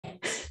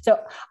So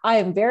I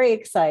am very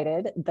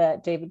excited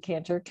that David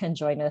Kanter can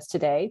join us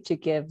today to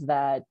give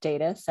the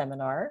data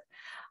seminar.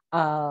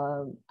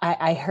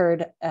 I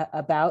heard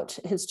about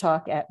his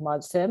talk at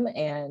ModSim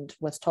and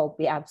was told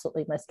we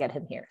absolutely must get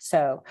him here.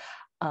 So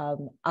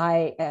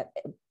I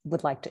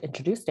would like to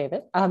introduce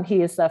David.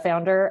 He is the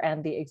founder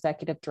and the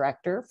executive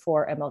director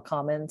for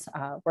MLCommons,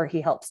 where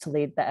he helps to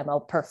lead the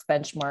MLPerf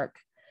benchmark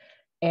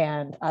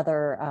and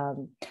other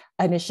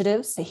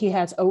initiatives. He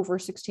has over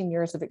 16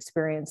 years of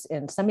experience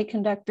in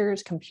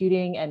semiconductors,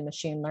 computing, and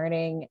machine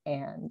learning,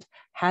 and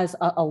has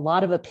a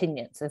lot of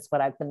opinions, is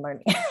what I've been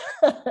learning,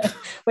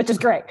 which is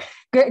great.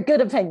 Good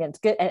opinions,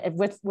 good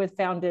with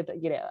founded,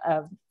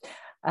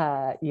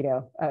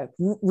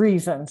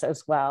 reasons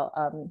as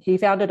well. He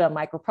founded a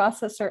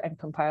microprocessor and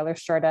compiler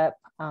startup,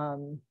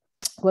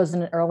 was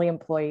an early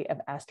employee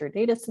of Aster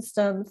Data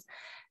Systems,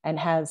 and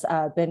has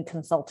been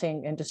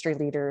consulting industry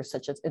leaders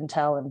such as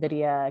Intel,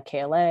 Nvidia,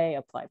 KLA,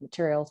 Applied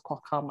Materials,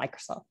 Qualcomm,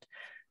 Microsoft,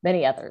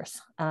 many others.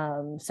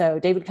 So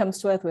David comes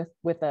to us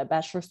with a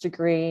bachelor's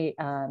degree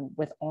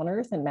with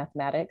honors in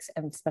mathematics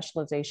and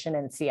specialization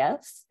in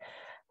CS,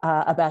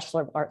 a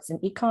Bachelor of Arts in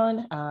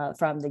Econ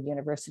from the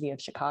University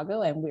of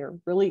Chicago. And we're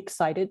really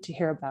excited to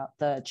hear about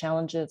the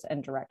challenges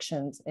and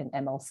directions in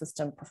ML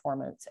system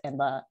performance and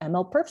the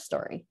MLPerf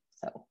story.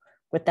 So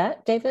with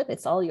that, David,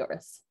 it's all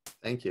yours.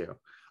 Thank you.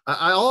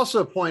 I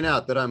also point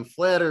out that I'm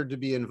flattered to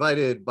be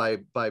invited by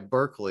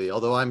Berkeley,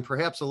 although I'm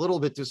perhaps a little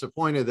bit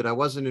disappointed that I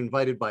wasn't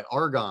invited by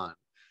Argonne,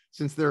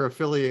 since they're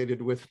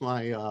affiliated with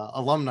my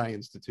alumni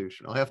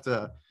institution. I'll have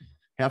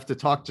to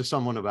talk to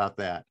someone about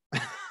that.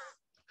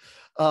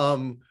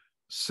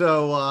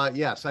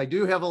 Yes, I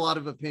do have a lot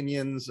of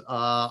opinions.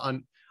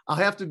 I'll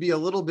have to be a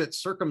little bit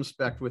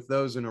circumspect with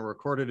those in a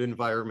recorded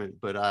environment,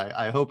 but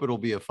I hope it'll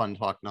be a fun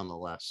talk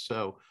nonetheless.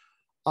 So,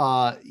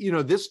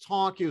 this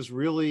talk is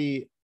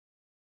really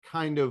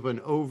kind of an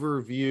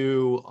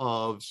overview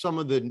of some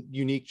of the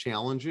unique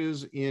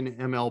challenges in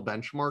ML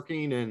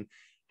benchmarking and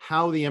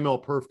how the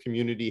MLPerf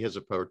community has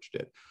approached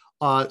it.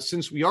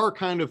 Since we are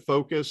kind of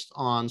focused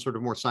on sort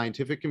of more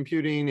scientific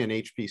computing and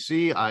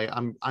HPC,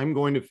 I'm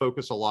going to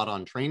focus a lot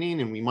on training,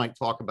 and we might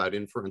talk about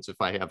inference if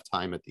I have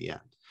time at the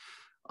end.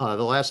 The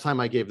last time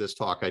I gave this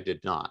talk, I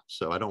did not,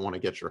 so I don't want to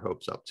get your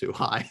hopes up too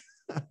high.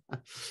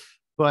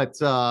 But,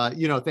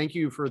 thank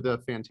you for the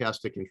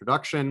fantastic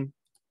introduction.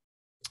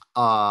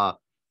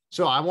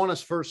 So I want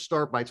to first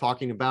start by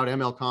talking about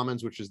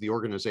MLCommons, which is the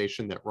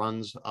organization that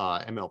runs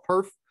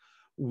MLPerf.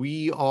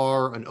 We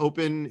are an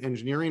open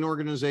engineering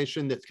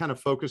organization that kind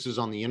of focuses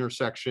on the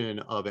intersection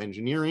of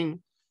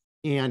engineering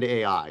and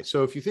AI.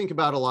 So if you think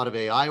about a lot of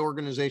AI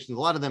organizations,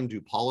 a lot of them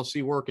do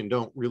policy work and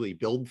don't really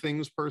build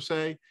things per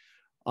se.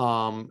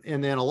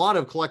 And then a lot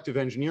of collective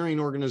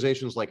engineering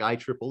organizations like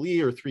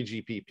IEEE or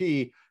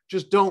 3GPP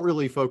just don't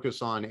really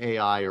focus on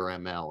AI or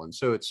ML. And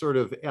so it's sort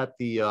of at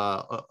the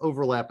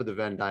overlap of the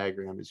Venn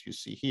diagram, as you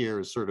see here,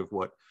 is sort of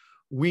what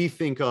we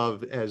think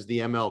of as the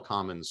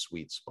MLCommons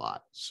sweet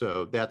spot.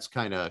 So that's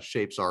kind of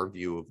shapes our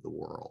view of the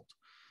world.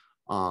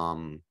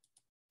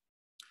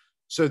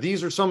 So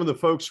these are some of the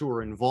folks who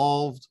are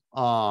involved.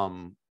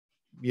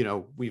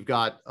 We've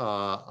got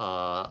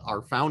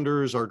our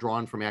founders are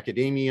drawn from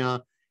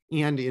academia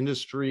and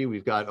industry.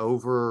 We've got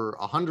over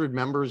 100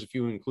 members if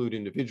you include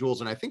individuals,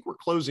 and I think we're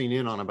closing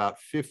in on about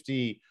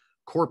 50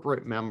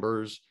 corporate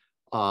members,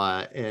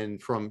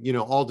 and from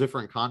all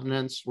different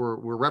continents.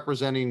 We're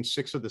representing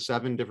 6 of the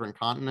 7 different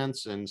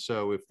continents, and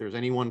so if there's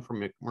anyone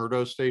from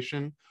McMurdo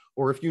Station,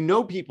 or if you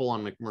know people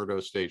on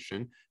McMurdo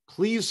Station,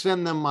 please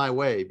send them my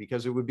way,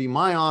 because it would be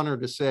my honor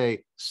to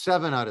say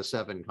 7 out of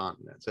 7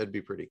 continents. That'd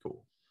be pretty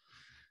cool.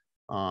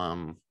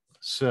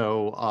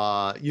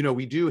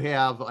 We do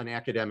have an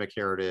academic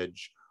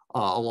heritage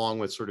along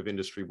with sort of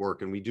industry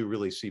work, and we do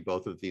really see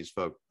both of these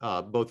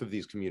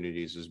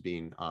communities as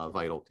being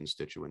vital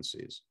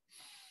constituencies.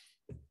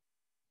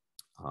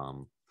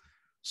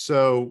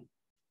 So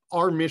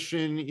our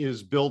mission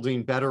is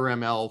building better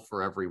ML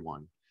for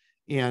everyone.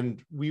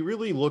 And we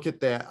really look at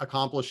that,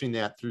 accomplishing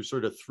that through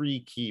sort of 3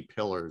 key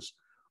pillars.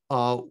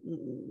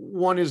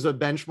 One is the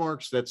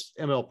benchmarks, that's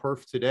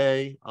MLPerf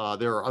today.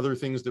 There are other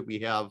things that we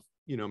have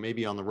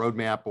maybe on the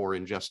roadmap or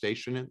in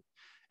gestation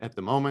at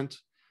the moment.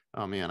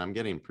 Oh man, I'm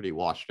getting pretty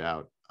washed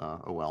out.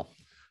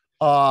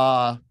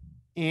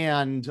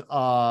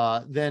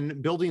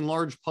 Then building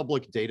large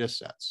public data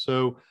sets.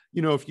 So,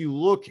 if you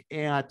look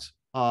at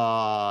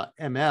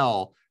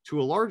ML,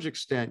 to a large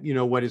extent,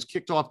 what has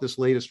kicked off this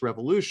latest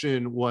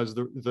revolution was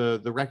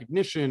the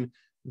recognition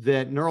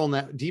that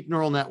deep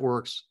neural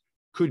networks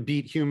could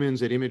beat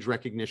humans at image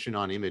recognition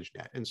on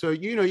ImageNet. And so,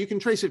 you can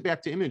trace it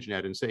back to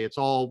ImageNet and say it's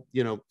all,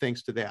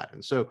 thanks to that.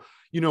 And so,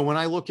 when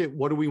I look at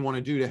what do we want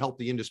to do to help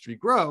the industry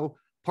grow,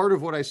 part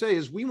of what I say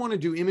is we want to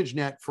do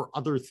ImageNet for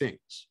other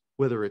things,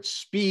 whether it's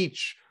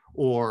speech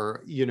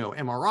or,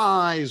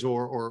 MRIs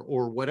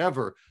or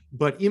whatever,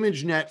 but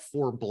ImageNet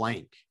for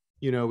blank,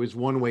 is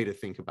one way to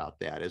think about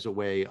that as a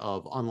way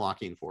of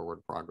unlocking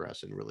forward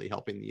progress and really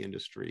helping the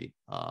industry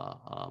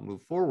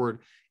move forward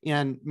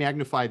and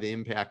magnify the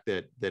impact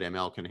that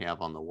ML can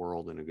have on the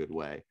world in a good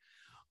way.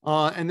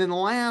 And then the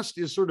last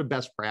is sort of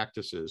best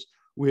practices,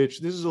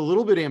 which this is a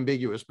little bit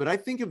ambiguous, but I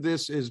think of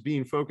this as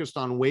being focused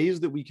on ways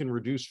that we can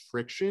reduce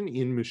friction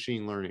in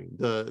machine learning.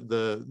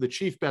 The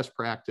chief best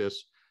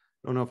practice,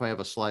 I don't know if I have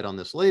a slide on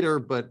this later,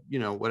 but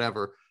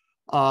whatever,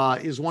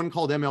 is one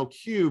called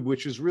ML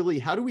which is really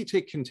how do we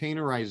take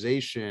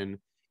containerization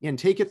and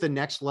take it the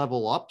next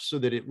level up so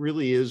that it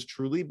really is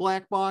truly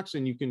black box,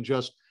 and you can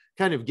just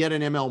kind of get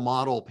an ML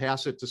model,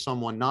 pass it to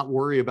someone, not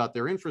worry about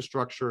their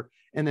infrastructure,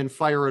 and then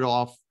fire it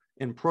off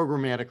and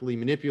programmatically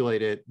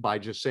manipulate it by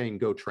just saying,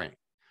 go train,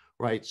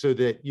 right? So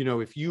that,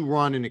 if you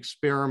run an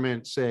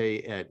experiment, say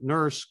at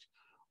NERSC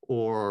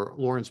or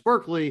Lawrence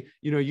Berkeley,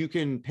 you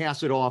can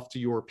pass it off to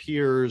your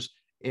peers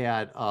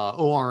at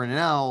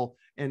ORNL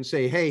and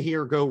say, hey,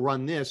 here, go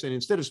run this. And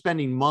instead of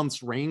spending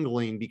months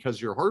wrangling because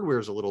your hardware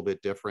is a little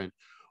bit different,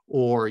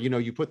 or,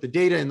 you put the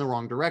data in the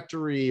wrong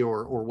directory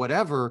or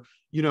whatever,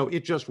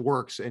 it just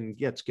works and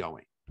gets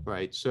going,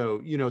 right? So,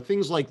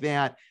 things like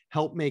that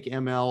help make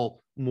ML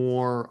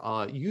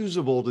more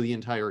usable to the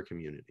entire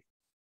community.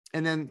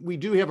 And then we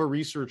do have a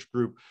research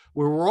group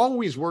where we're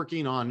always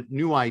working on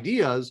new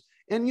ideas,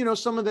 and,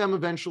 some of them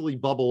eventually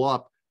bubble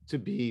up to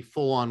be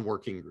full-on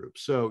working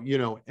groups. So,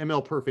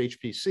 MLPerf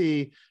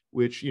HPC,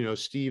 which,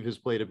 Steve has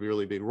played a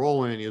really big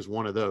role in, is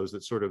one of those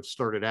that sort of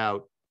started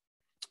out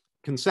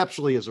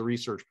conceptually as a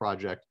research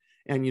project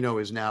and,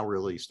 is now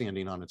really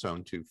standing on its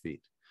own 2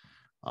 feet.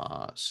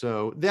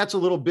 So that's a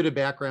little bit of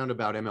background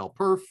about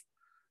MLPerf.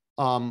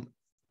 Our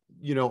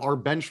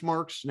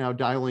benchmarks, now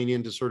dialing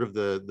into sort of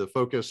the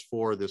focus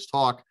for this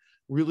talk,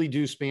 really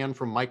do span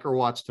from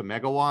microwatts to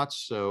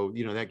megawatts. So,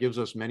 that gives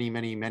us many,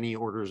 many, many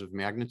orders of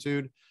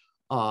magnitude.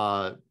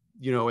 At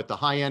the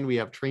high end, we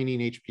have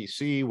training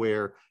HPC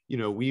where,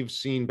 we've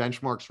seen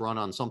benchmarks run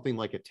on something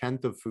like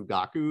 1/10 of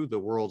Fugaku, the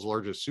world's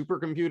largest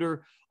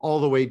supercomputer, all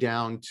the way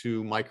down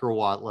to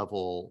microwatt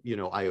level,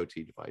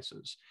 IoT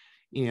devices.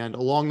 And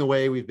along the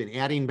way, we've been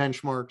adding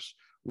benchmarks.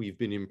 We've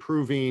been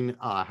improving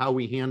how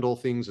we handle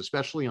things,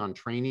 especially on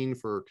training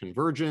for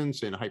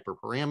convergence and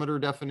hyperparameter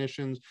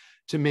definitions,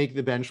 to make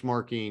the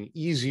benchmarking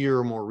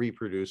easier, more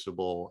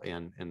reproducible,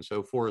 and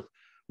so forth.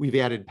 We've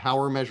added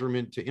power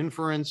measurement to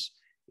inference,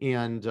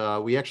 and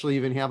we actually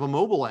even have a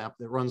mobile app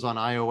that runs on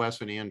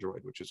iOS and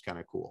Android, which is kind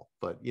of cool,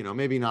 but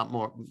maybe not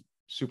more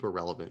super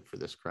relevant for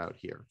this crowd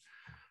here.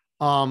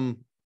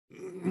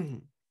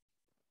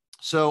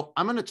 So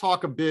I'm going to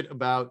talk a bit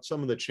about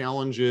some of the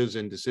challenges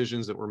and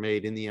decisions that were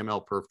made in the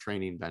MLPerf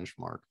training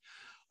benchmark.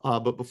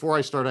 But before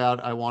I start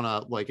out, I want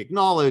to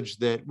acknowledge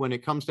that when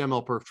it comes to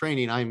MLPerf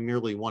training, I'm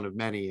merely one of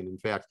many. And in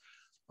fact,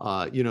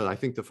 I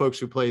think the folks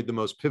who played the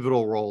most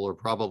pivotal role are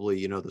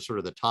probably, the sort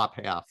of the top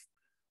half,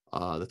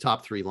 the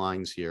top 3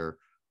 lines here,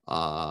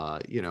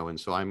 and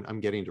so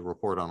I'm getting to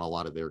report on a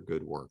lot of their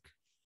good work.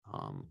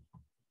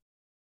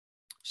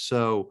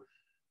 So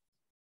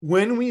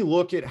when we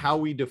look at how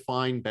we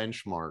define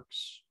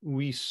benchmarks,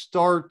 we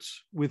start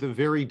with a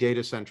very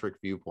data-centric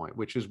viewpoint,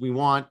 which is we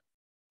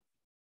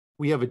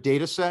have a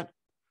data set.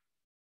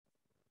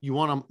 You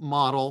want a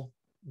model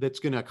that's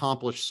going to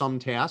accomplish some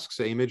tasks,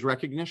 say image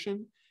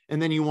recognition,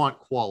 and then you want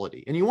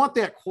quality. And you want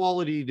that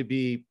quality to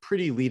be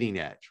pretty leading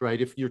edge,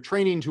 right? If you're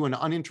training to an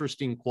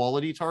uninteresting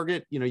quality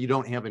target, you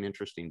don't have an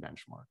interesting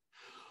benchmark.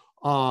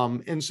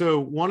 And so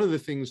one of the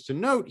things to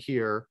note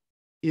here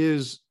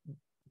is,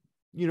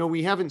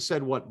 we haven't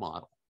said what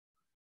model.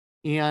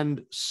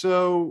 And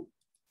so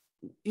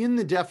in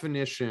the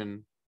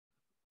definition,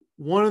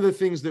 one of the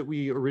things that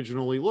we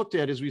originally looked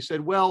at is we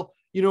said, well,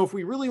 if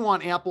we really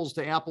want apples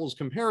to apples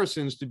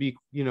comparisons to be,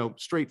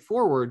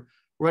 straightforward,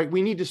 right,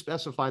 we need to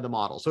specify the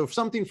model. So if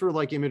something for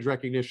image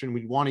recognition,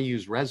 we'd want to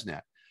use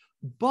ResNet.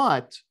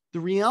 But the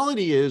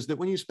reality is that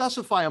when you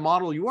specify a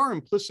model, you are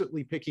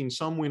implicitly picking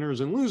some winners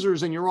and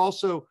losers, and you're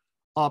also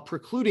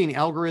precluding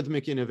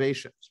algorithmic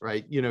innovations,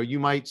 right? You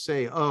might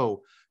say,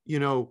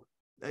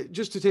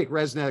 just to take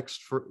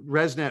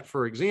ResNet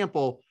for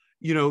example,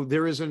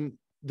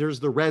 there's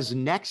the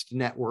ResNext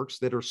networks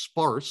that are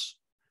sparse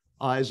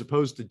as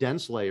opposed to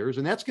dense layers,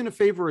 and that's going to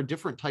favor a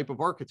different type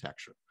of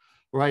architecture,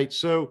 right?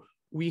 So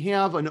we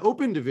have an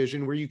open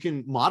division where you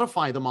can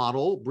modify the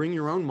model, bring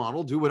your own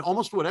model, do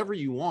almost whatever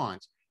you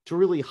want to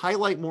really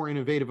highlight more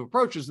innovative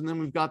approaches, and then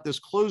we've got this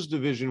closed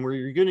division where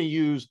you're going to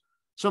use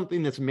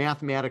something that's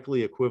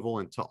mathematically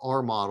equivalent to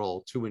our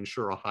model to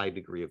ensure a high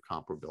degree of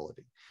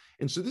comparability.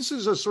 And so this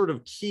is a sort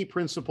of key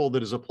principle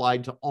that is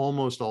applied to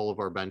almost all of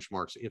our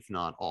benchmarks, if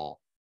not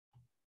all.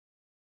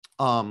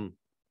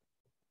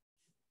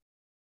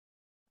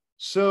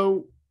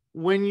 So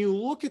when you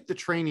look at the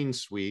training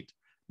suite,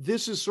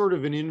 this is sort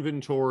of an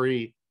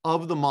inventory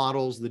of the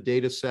models, the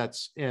data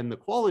sets, and the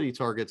quality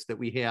targets that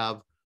we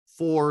have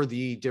for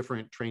the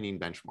different training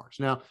benchmarks.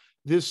 Now,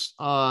 this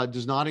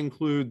does not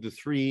include the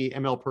 3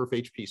 MLPerf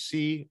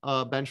HPC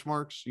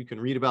benchmarks. You can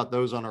read about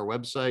those on our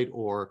website,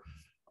 or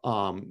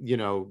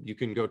you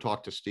can go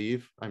talk to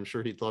Steve. I'm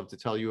sure he'd love to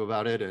tell you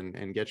about it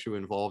and get you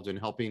involved in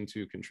helping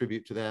to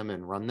contribute to them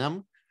and run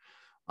them.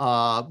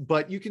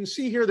 But you can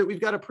see here that we've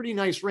got a pretty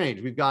nice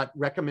range. We've got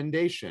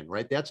recommendation,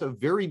 right? That's a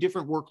very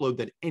different workload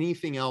than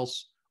anything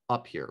else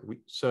up here.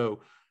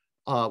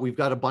 We've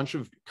got a bunch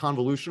of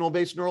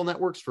convolutional-based neural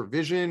networks for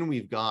vision.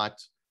 We've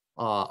got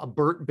a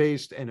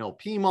BERT-based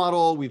NLP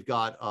model. We've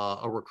got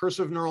a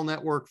recursive neural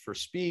network for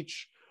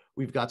speech.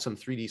 We've got some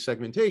 3D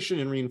segmentation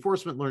and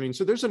reinforcement learning.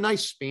 So there's a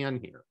nice span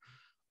here,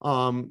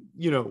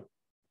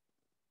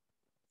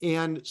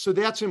 and so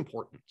that's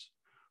important,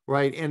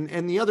 right?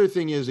 And the other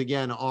thing is,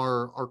 again,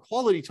 our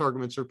quality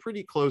targets are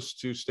pretty close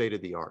to state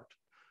of the art.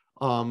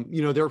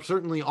 There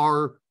certainly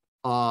are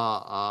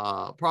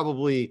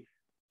probably,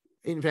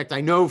 in fact,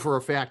 I know for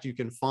a fact you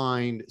can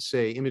find,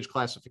 say, image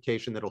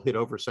classification that'll hit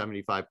over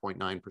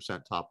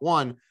 75.9% top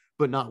one,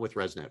 but not with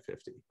ResNet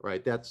 50,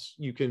 right?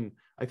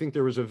 I think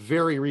there was a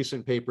very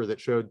recent paper that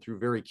showed through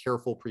very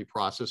careful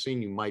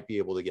pre-processing, you might be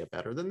able to get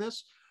better than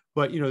this.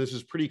 But, this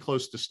is pretty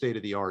close to state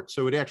of the art.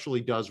 So it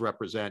actually does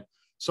represent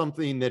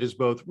something that is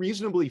both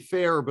reasonably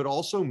fair, but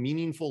also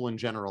meaningful and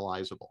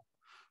generalizable,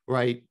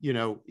 right?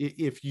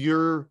 If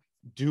you're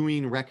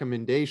doing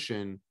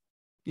recommendation,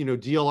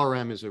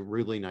 DLRM is a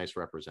really nice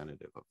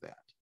representative of that.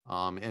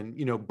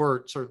 And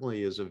BERT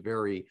certainly is a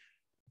very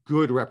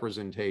good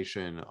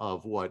representation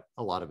of what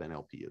a lot of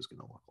NLP is going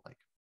to look like.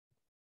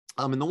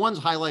 And the ones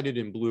highlighted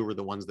in blue are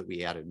the ones that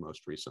we added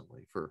most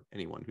recently for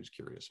anyone who's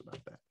curious about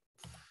that.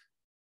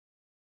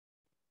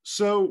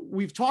 So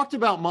we've talked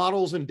about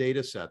models and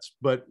data sets,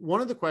 but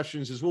one of the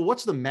questions is, well,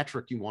 what's the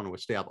metric you want to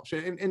establish?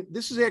 And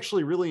this is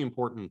actually really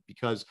important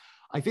because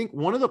I think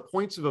one of the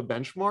points of a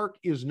benchmark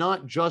is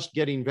not just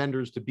getting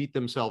vendors to beat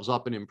themselves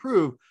up and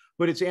improve,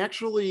 but it's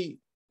actually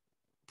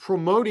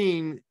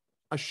promoting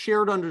a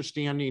shared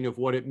understanding of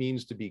what it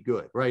means to be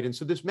good, right? And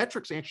so this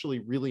metric's actually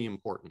really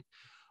important.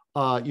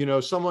 Right,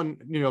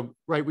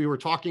 we were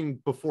talking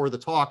before the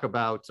talk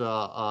about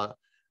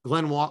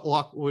Glenn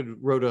Lockwood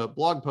wrote a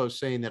blog post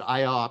saying that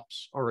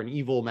IOPS are an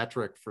evil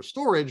metric for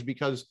storage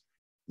because,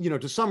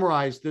 to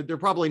summarize, they're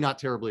probably not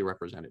terribly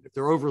representative.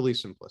 They're overly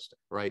simplistic,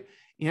 right?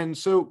 And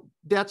so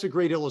that's a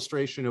great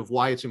illustration of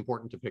why it's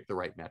important to pick the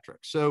right metric.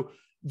 So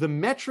the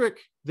metric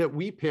that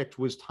we picked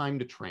was time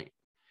to train.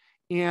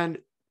 And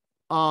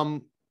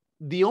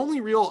the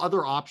only real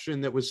other option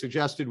that was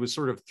suggested was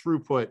sort of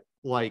throughput,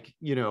 like,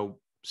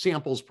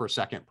 samples per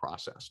second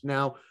processed.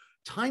 Now,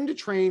 time to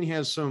train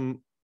has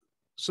some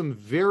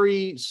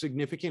very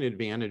significant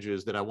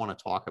advantages that I want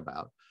to talk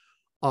about.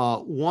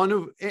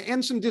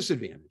 And some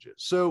disadvantages.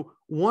 So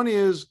one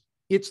is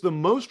it's the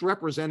most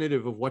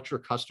representative of what your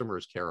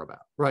customers care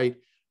about, right?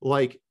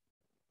 Like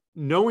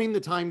knowing the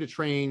time to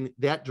train,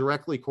 that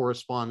directly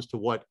corresponds to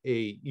what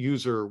a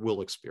user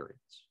will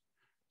experience.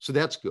 So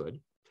that's good.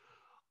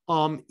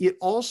 It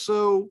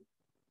also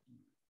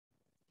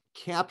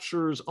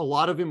captures a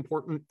lot of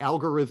important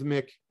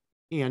algorithmic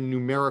and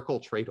numerical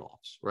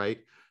trade-offs, right?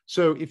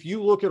 So if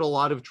you look at a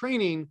lot of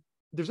training,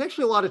 there's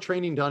actually a lot of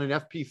training done in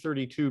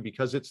FP32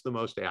 because it's the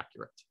most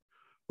accurate,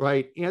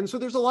 right? And so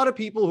there's a lot of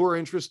people who are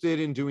interested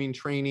in doing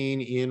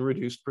training in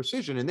reduced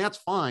precision, and that's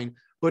fine.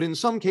 But in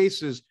some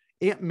cases,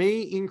 it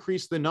may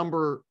increase the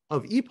number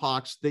of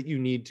epochs that you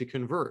need to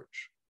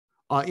converge.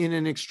 In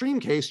an extreme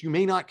case, you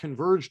may not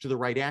converge to the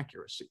right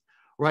accuracy,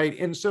 right?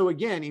 And so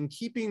again, in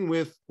keeping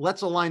with,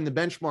 let's align the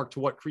benchmark to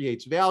what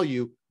creates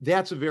value,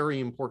 that's a very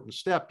important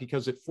step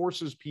because it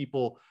forces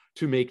people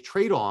to make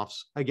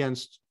trade-offs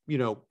against,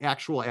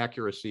 actual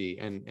accuracy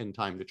and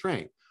time to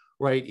train,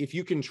 right? If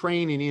you can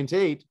train in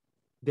int8,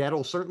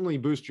 that'll certainly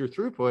boost your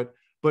throughput.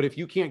 But if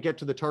you can't get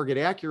to the target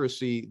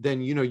accuracy,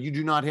 then, you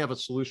do not have a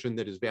solution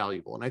that is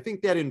valuable. And I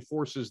think that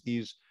enforces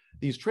these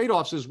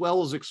trade-offs as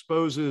well as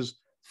exposes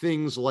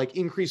things like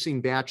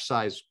increasing batch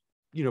size,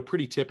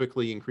 pretty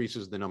typically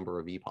increases the number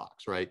of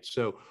epochs, right?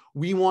 So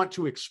we want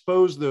to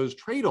expose those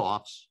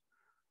trade-offs,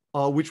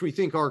 which we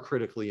think are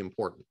critically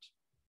important.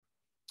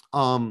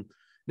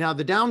 Now,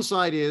 the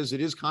downside is it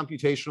is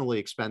computationally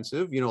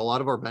expensive. A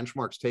lot of our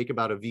benchmarks take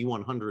about a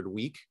V100 a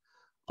week,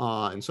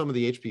 and some of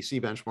the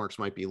HPC benchmarks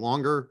might be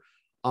longer.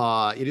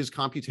 It is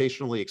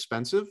computationally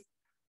expensive,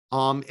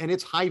 and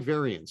it's high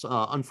variance.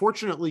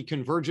 Unfortunately,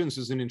 convergence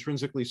is an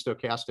intrinsically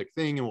stochastic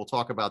thing, and we'll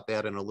talk about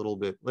that in a little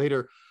bit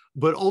later.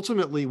 But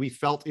ultimately, we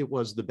felt it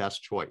was the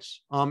best choice.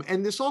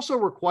 And this also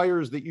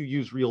requires that you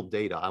use real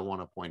data, I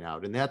want to point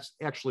out. And that's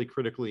actually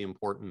critically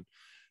important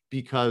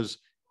because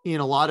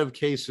in a lot of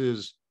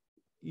cases,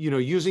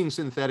 using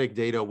synthetic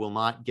data will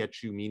not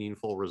get you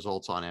meaningful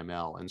results on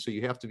ML. And so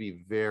you have to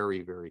be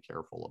very, very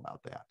careful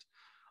about that,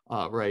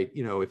 right?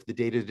 If the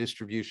data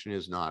distribution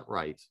is not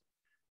right.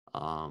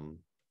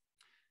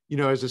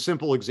 As a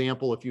simple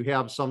example, if you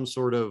have some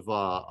sort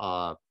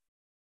of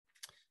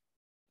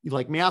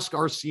like mask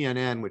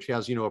RCNN, which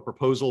has, a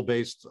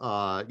proposal-based,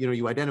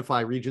 you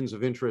identify regions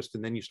of interest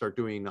and then you start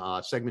doing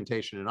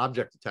segmentation and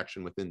object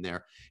detection within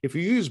there. If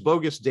you use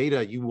bogus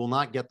data, you will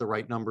not get the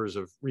right numbers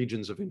of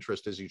regions of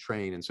interest as you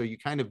train. And so you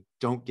kind of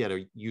don't get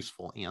a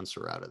useful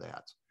answer out of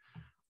that.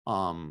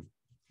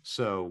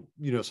 So,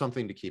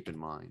 something to keep in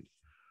mind.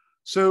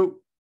 So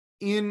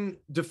in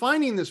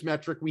defining this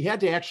metric, we had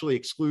to actually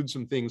exclude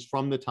some things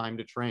from the time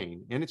to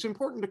train. And it's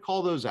important to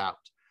call those out.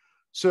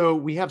 So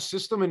we have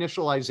system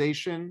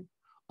initialization.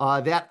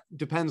 That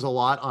depends a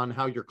lot on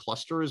how your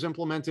cluster is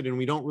implemented, and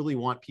we don't really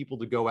want people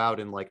to go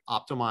out and like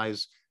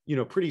optimize,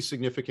 pretty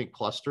significant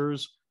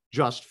clusters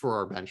just for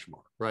our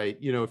benchmark, right?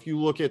 If you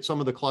look at some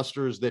of the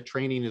clusters that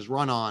training is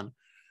run on,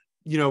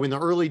 in the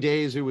early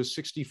days, it was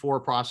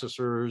 64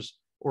 processors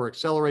or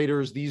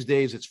accelerators. These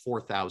days, it's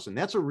 4,000.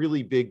 That's a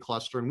really big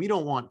cluster, and we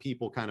don't want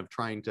people kind of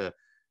trying to,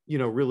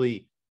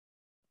 really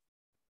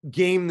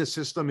game the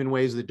system in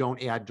ways that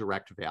don't add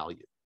direct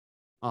value.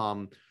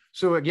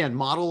 So again,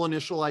 model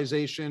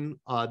initialization,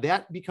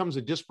 that becomes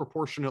a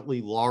disproportionately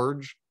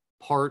large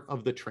part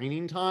of the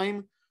training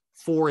time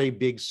for a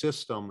big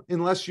system,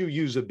 unless you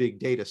use a big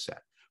data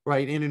set,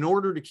 right? And in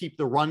order to keep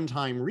the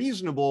runtime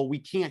reasonable, we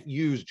can't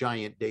use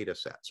giant data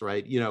sets,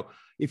 right?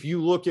 If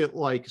you look at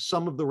like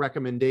some of the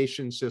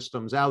recommendation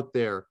systems out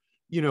there,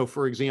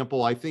 for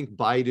example, I think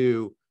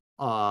Baidu,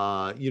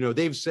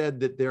 they've said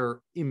that their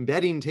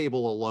embedding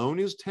table alone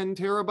is 10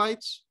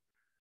 terabytes.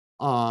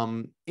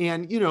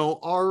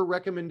 Our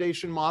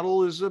recommendation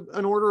model is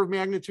an order of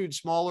magnitude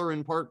smaller,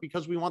 in part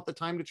because we want the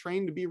time to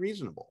train to be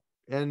reasonable.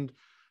 And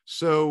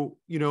so,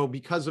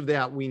 because of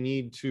that, we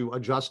need to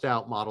adjust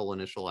out model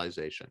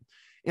initialization.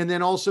 And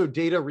then also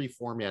data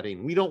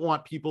reformatting. We don't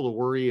want people to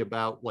worry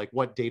about like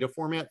what data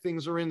format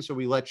things are in. So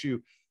we let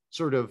you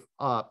sort of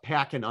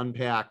pack and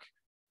unpack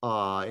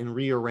and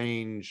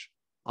rearrange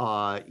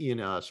in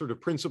a sort of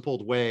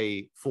principled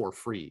way for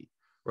free.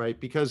 Right?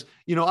 Because,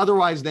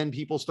 otherwise then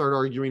people start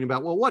arguing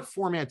about, well, what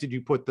format did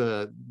you put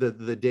the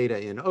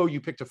data in? Oh, you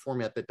picked a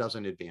format that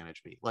doesn't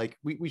advantage me. Like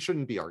we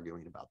shouldn't be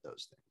arguing about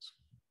those things.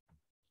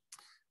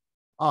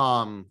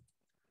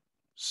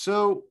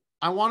 So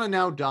I want to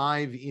now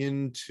dive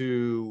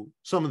into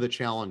some of the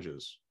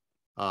challenges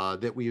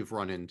that we've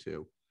run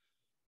into.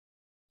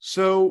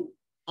 So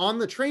on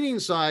the training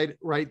side,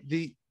 right,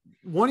 the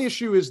one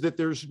issue is that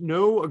there's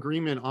no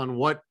agreement on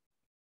what,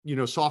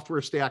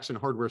 software stacks and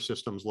hardware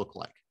systems look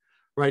like.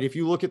 Right. If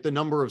you look at the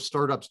number of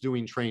startups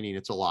doing training,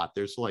 it's a lot.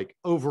 There's like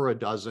over a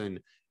dozen,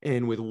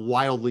 and with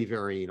wildly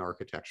varying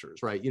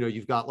architectures, right?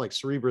 You've got like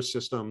Cerebras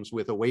systems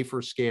with a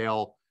wafer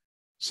scale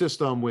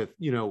system with,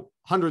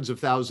 hundreds of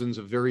thousands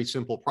of very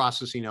simple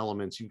processing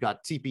elements. You've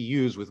got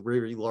TPUs with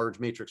very large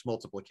matrix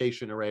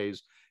multiplication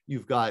arrays.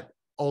 You've got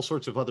all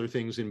sorts of other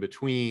things in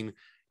between.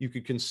 You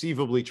could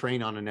conceivably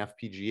train on an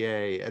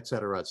FPGA, et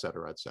cetera, et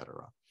cetera, et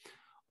cetera.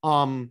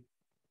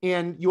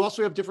 And you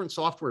also have different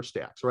software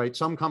stacks, right?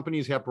 Some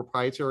companies have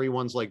proprietary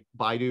ones, like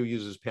Baidu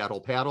uses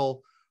Paddle.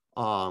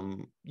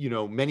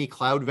 Many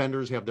cloud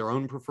vendors have their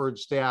own preferred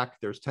stack.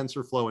 There's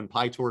TensorFlow and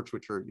PyTorch,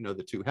 which are,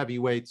 the two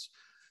heavyweights.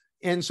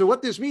 And so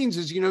what this means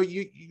is,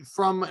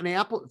 from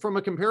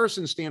a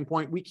comparison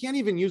standpoint, we can't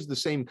even use the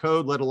same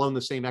code, let alone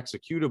the same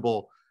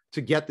executable,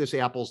 to get this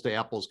apples to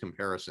apples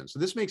comparison. So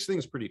this makes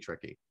things pretty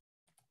tricky.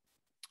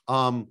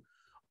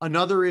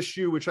 Another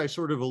issue, which I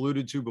sort of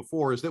alluded to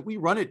before, is that we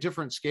run at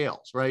different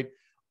scales, right?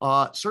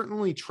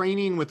 Certainly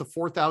training with a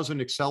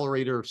 4,000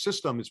 accelerator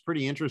system is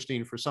pretty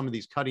interesting for some of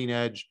these cutting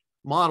edge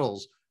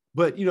models.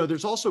 But,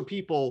 there's also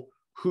people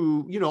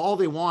who, all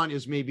they want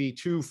is maybe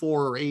 2,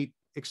 4, or 8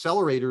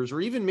 accelerators,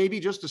 or even maybe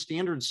just a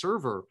standard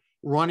server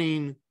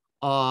running,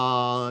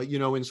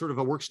 in sort of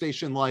a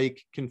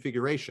workstation-like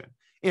configuration.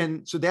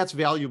 And so that's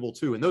valuable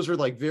too. And those are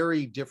like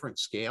very different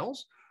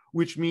scales,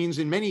 which means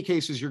in many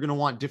cases, you're going to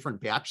want different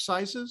batch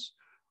sizes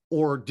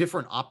or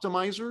different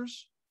optimizers.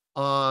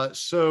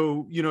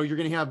 So, you're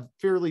going to have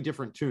fairly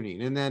different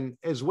tuning. And then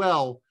as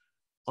well,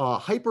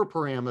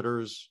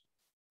 hyperparameters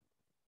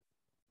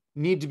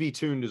need to be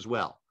tuned as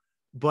well.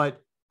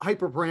 But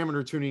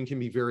hyperparameter tuning can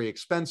be very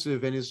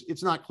expensive, and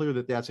it's not clear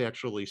that that's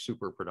actually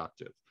super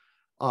productive.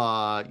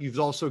 You've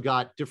also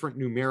got different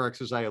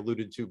numerics, as I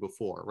alluded to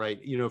before, right?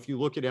 If you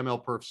look at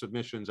MLPerf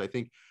submissions, I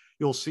think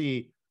you'll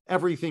see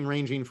everything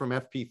ranging from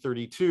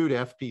FP32 to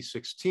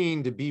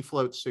FP16 to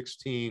bfloat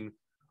 16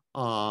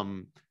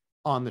 on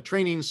the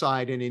training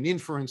side. And in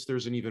inference,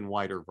 there's an even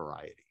wider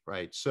variety,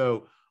 right?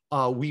 So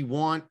we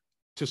want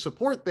to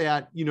support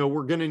that.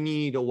 We're going to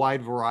need a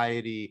wide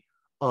variety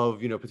of,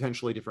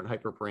 potentially different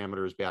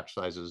hyperparameters, batch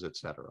sizes, et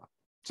cetera.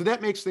 So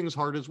that makes things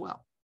hard as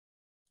well.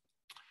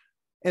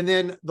 And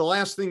then the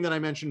last thing that I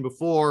mentioned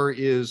before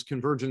is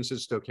convergence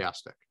is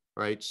stochastic,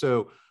 right?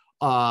 So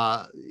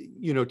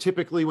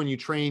typically when you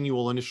train, you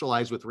will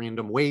initialize with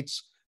random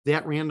weights.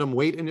 That random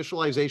weight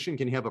initialization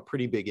can have a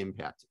pretty big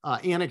impact.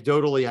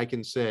 Anecdotally, I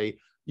can say,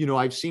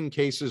 I've seen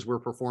cases where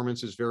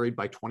performance is varied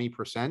by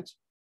 20%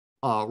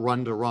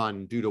 run to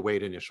run due to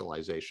weight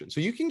initialization. So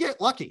you can get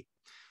lucky.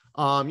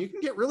 You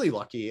can get really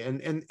lucky,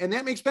 and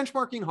that makes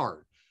benchmarking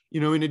hard.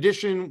 In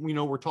addition,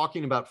 we're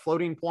talking about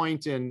floating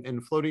point,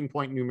 and floating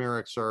point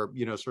numerics are,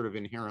 sort of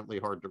inherently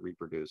hard to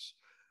reproduce.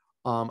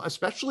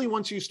 Especially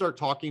once you start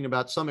talking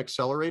about some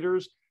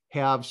accelerators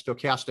have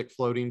stochastic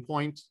floating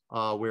point,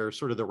 where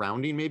sort of the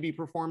rounding may be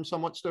performed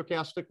somewhat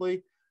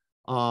stochastically.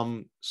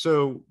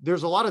 So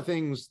there's a lot of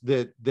things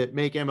that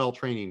make ML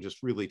training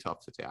just really tough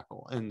to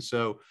tackle. And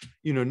so,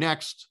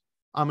 next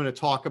I'm going to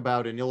talk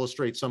about and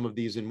illustrate some of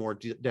these in more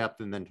depth,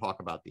 and then talk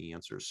about the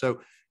answers.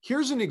 So,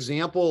 here's an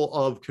example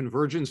of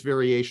convergence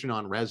variation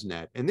on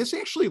ResNet, and this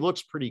actually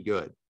looks pretty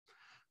good.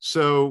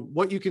 So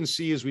what you can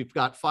see is we've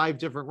got 5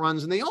 different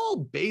runs, and they all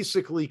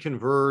basically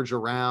converge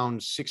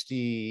around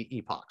 60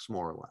 epochs,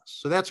 more or less.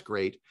 So that's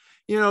great.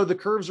 You know, the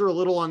curves are a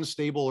little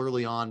unstable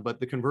early on, but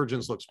the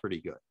convergence looks pretty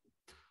good.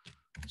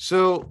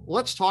 So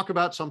let's talk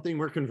about something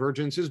where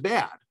convergence is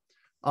bad.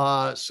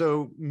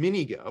 So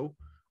Minigo,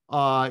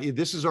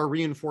 this is our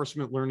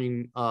reinforcement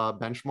learning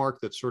benchmark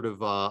that's sort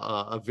of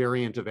a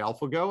variant of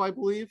AlphaGo, I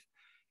believe.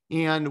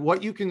 And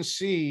what you can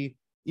see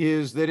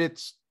is that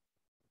it's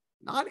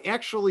not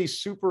actually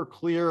super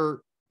clear.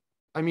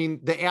 I mean,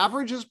 the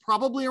average is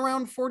probably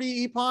around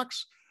 40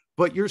 epochs,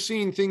 but you're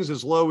seeing things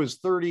as low as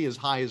 30, as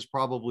high as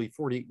probably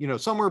 40, you know,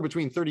 somewhere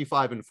between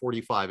 35 and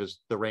 45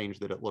 is the range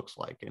that it looks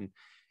like.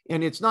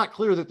 And it's not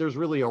clear that there's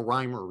really a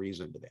rhyme or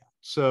reason to that.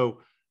 So,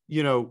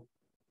 you know,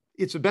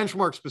 it's a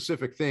benchmark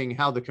specific thing,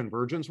 how the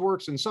convergence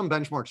works. And some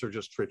benchmarks are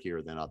just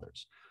trickier than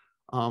others.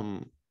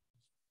 You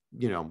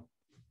know,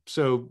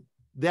 so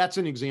that's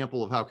an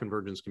example of how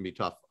convergence can be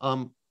tough.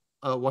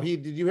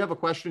 Wahid, did you have a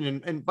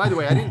question? And by the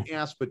way, I didn't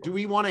ask, but do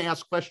we want to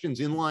ask questions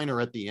in line or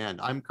at the end?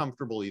 I'm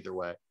comfortable either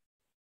way.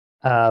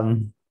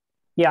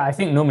 Yeah, I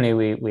think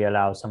normally we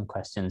allow some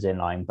questions in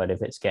line, but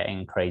if it's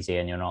getting crazy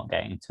and you're not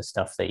getting to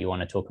stuff that you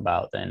want to talk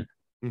about, then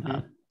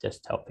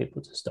just tell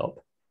people to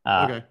stop.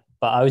 Okay.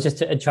 But I was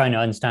just trying to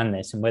understand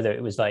this and whether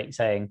it was like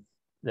saying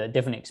that a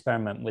different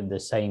experiment with the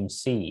same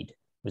seed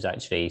was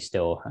actually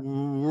still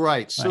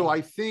right. So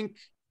I think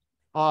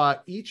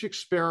each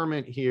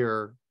experiment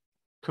here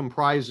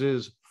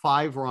comprises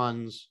 5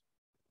 runs,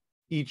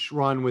 each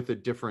run with a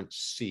different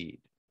seed.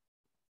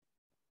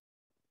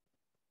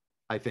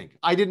 I think.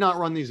 I did not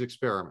run these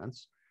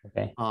experiments.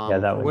 Okay. Yeah,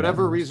 for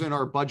whatever reason,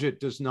 our budget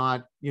does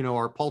not, you know,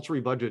 our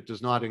paltry budget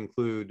does not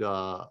include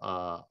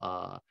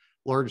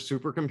large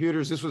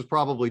supercomputers. This was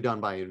probably done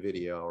by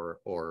Nvidia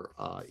or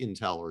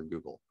Intel or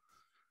Google.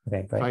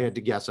 Okay, great. If I had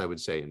to guess, I would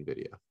say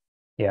Nvidia.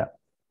 Yeah.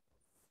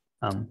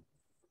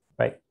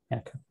 Right.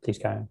 Yeah. Please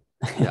carry on.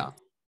 Yeah.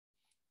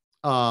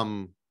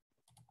 All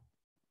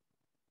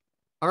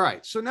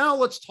right. So now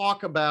let's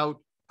talk about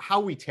how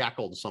we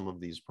tackled some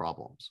of these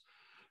problems.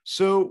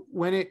 So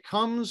when it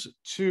comes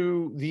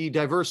to the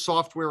diverse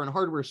software and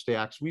hardware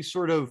stacks, we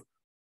sort of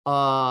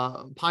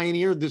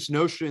pioneered this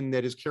notion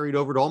that is carried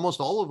over to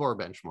almost all of our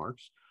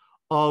benchmarks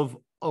of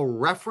a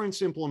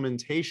reference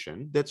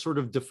implementation that sort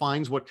of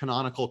defines what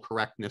canonical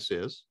correctness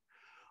is,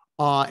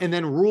 and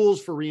then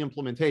rules for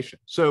reimplementation.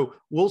 So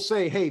we'll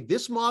say, hey,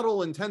 this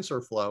model in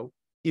TensorFlow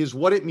is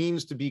what it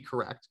means to be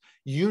correct.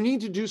 You need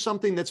to do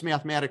something that's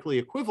mathematically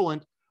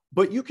equivalent,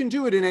 but you can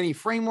do it in any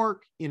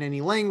framework, in any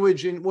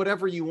language, in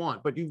whatever you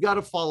want, but you've got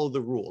to follow the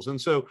rules. And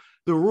so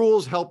the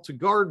rules help to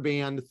guard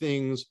band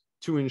things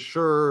to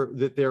ensure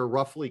that they're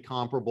roughly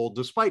comparable,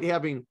 despite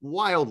having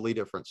wildly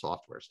different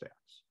software stacks.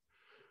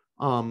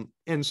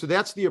 And so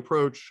that's the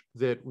approach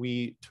that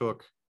we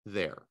took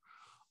there.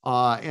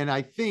 And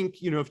I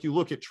think, you know, if you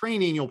look at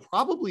training, you'll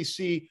probably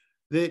see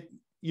that,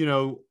 you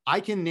know, I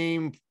can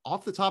name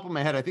off the top of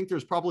my head, I think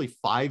there's probably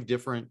 5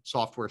 different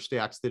software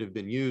stacks that have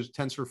been used: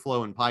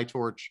 TensorFlow and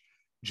PyTorch,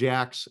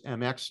 JAX,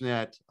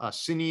 MXNet,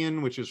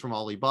 Sinian, which is from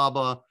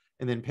Alibaba,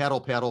 and then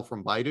Paddle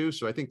from Baidu.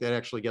 So I think that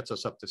actually gets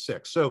us up to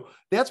 6. So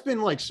that's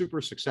been like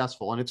super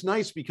successful. And it's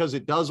nice because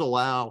it does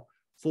allow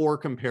for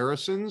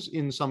comparisons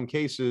in some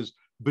cases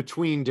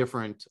between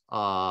different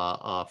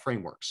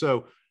frameworks.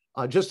 So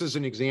just as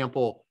an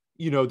example,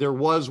 you know, there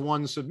was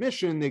one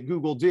submission that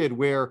Google did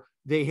where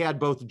they had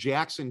both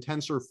JAX and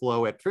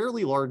TensorFlow at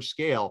fairly large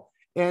scale.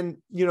 And,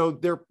 you know,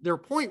 their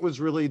point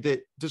was really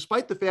that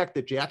despite the fact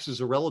that JAX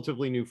is a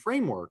relatively new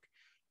framework,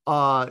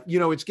 you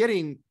know, it's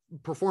getting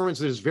performance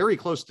that is very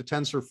close to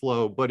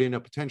TensorFlow, but in a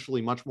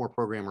potentially much more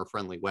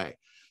programmer-friendly way.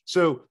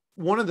 So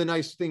one of the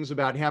nice things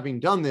about having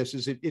done this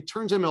is it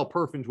turns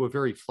MLPerf into a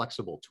very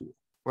flexible tool,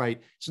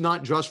 right? It's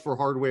not just for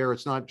hardware,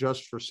 it's not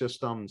just for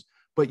systems,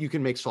 but you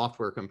can make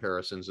software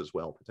comparisons as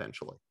well,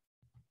 potentially.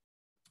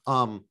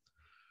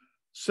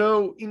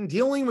 So in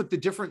dealing with the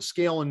different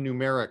scale and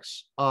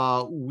numerics,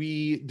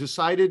 we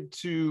decided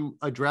to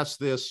address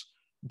this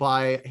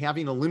by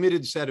having a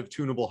limited set of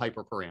tunable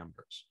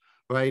hyperparameters,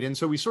 right? And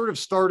so we sort of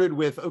started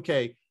with,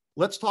 okay,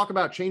 let's talk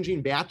about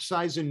changing batch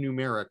size and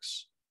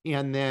numerics,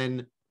 and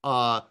then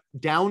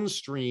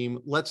downstream,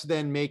 let's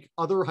then make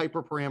other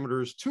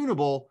hyperparameters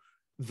tunable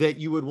that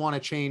you would want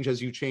to change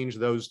as you change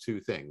those 2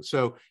 things.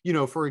 So, you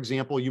know, for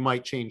example, you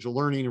might change the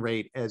learning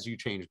rate as you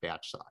change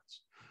batch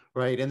size.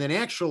 Right. And then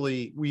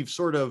actually, we've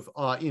sort of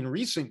in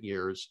recent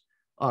years,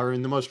 or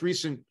in the most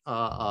recent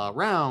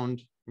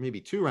round, maybe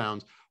 2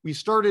 rounds, we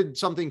started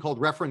something called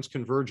reference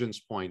convergence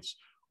points,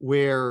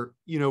 where,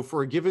 you know,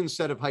 for a given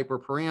set of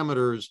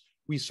hyperparameters,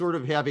 we sort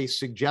of have a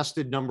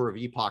suggested number of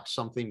epochs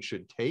something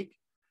should take.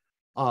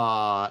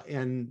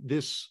 And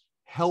this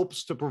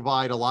helps to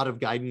provide a lot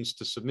of guidance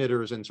to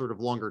submitters, and sort of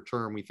longer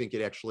term, we think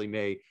it actually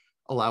may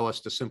allow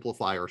us to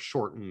simplify or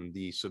shorten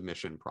the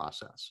submission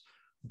process.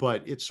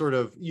 But it's sort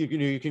of,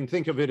 you can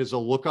think of it as a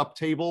lookup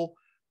table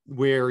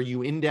where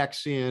you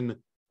index in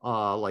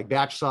like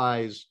batch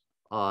size,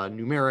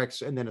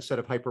 numerics, and then a set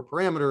of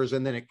hyperparameters,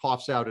 and then it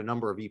coughs out a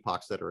number of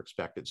epochs that are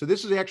expected. So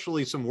this is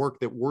actually some work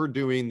that we're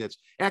doing that's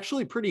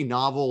actually pretty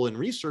novel and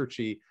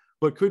researchy,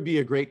 but could be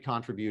a great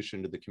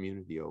contribution to the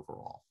community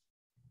overall.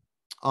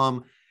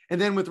 And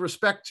then with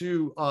respect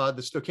to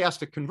the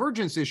stochastic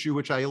convergence issue,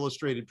 which I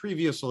illustrated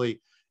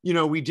previously,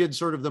 we did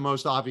sort of the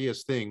most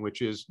obvious thing,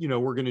 which is,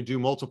 we're going to do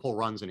multiple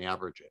runs and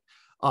average it.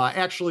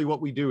 Actually,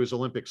 what we do is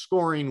Olympic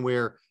scoring,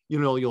 where,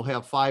 you'll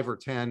have 5 or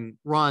 10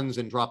 runs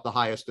and drop the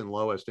highest and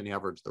lowest and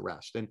average the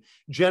rest. And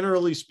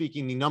generally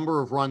speaking, the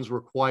number of runs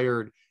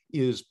required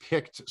is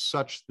picked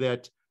such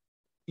that,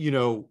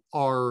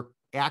 our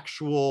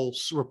actual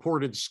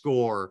reported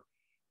score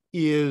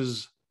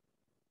is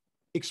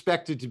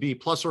expected to be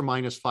plus or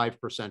minus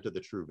 5% of the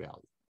true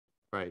value,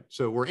 right?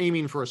 So we're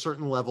aiming for a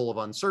certain level of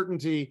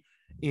uncertainty.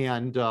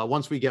 And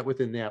once we get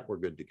within that, we're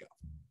good to go.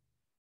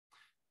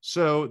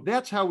 So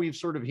that's how we've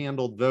sort of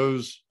handled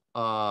those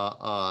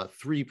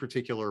 3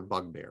 particular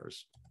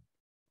bugbears.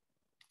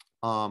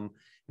 Now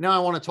I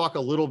want to talk a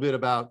little bit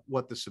about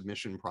what the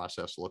submission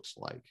process looks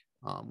like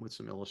with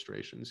some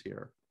illustrations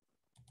here.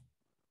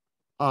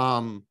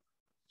 And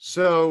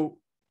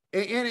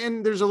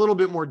there's a little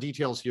bit more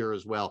details here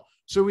as well.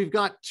 So we've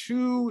got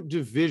 2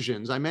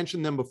 divisions. I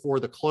mentioned them before,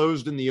 the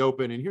closed and the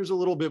open, and here's a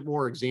little bit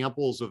more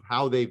examples of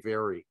how they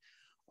vary.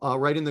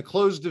 Right, in the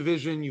closed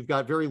division, you've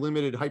got very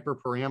limited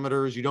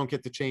hyperparameters. You don't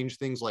get to change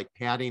things like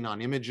padding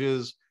on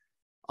images.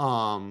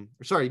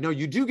 Sorry, no,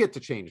 you do get to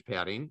change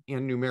padding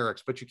and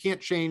numerics, but you can't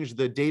change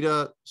the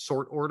data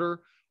sort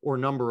order or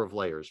number of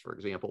layers, for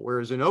example.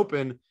 Whereas in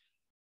open,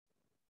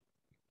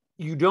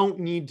 you don't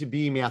need to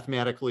be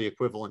mathematically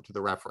equivalent to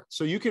the reference.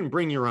 So you can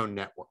bring your own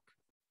network,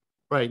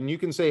 right? And you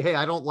can say, hey,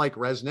 I don't like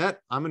ResNet.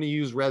 I'm going to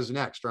use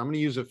ResNext, or I'm going to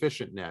use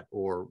EfficientNet,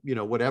 or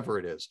whatever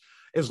it is.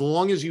 As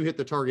long as you hit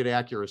the target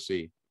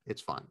accuracy,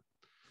 it's fine.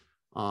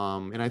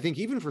 And I think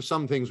even for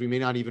some things, we may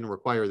not even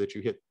require that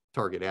you hit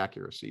target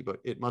accuracy, but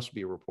it must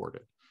be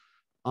reported.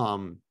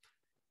 And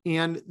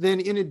then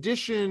in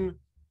addition,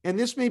 and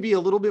this may be a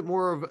little bit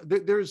more of,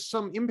 there's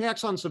some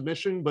impacts on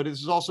submission, but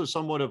this is also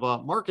somewhat of a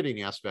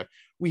marketing aspect.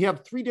 We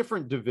have 3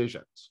 different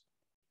divisions.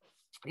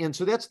 And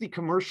so that's the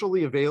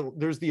commercially available,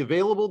 there's the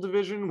available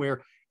division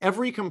where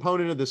every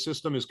component of the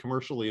system is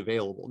commercially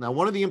available. Now,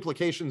 one of the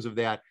implications of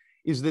that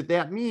is that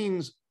that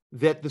means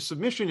that the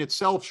submission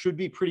itself should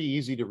be pretty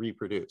easy to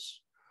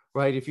reproduce,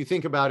 right? If you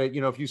think about it,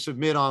 if you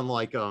submit on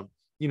like a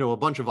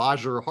bunch of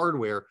Azure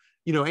hardware,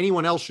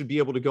 anyone else should be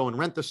able to go and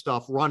rent the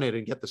stuff, run it,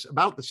 and get this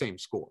about the same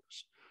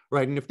scores,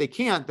 right? And if they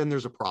can't, then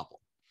there's a problem,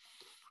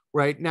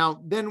 right?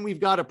 Now, then we've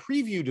got a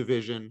preview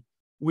division,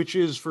 which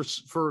is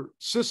for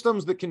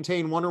systems that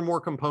contain 1 or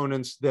more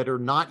components that are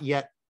not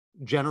yet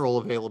general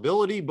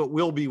availability, but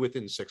will be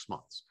within 6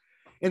 months.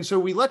 And so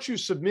we let you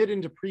submit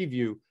into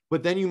preview,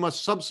 but then you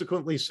must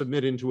subsequently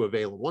submit into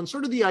available. And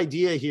sort of the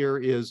idea here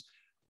is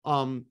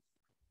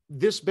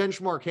this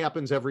benchmark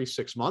happens every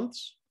 6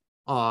 months,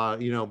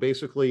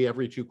 basically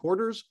every 2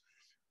 quarters.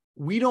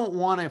 We don't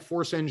want to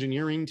force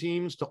engineering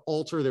teams to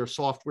alter their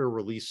software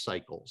release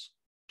cycles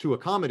to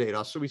accommodate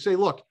us. So we say,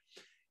 look,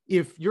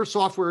 if your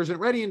software isn't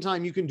ready in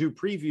time, you can do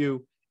preview,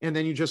 and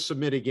then you just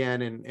submit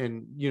again,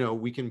 and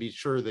we can be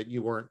sure that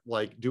you weren't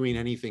like doing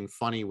anything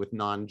funny with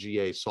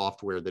non-GA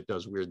software that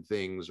does weird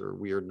things or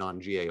weird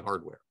non-GA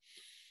hardware.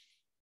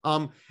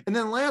 And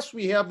then last,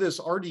 we have this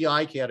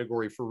RDI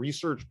category for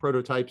research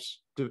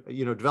prototypes,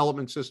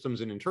 development systems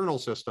and internal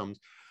systems.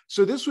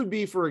 So this would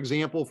be, for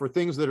example, for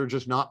things that are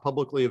just not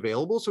publicly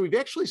available. So we've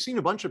actually seen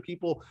a bunch of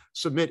people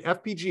submit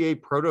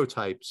FPGA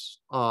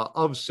prototypes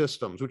of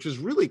systems, which is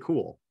really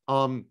cool.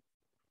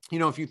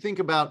 If you think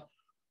about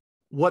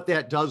what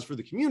that does for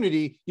the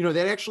community,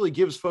 that actually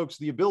gives folks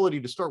the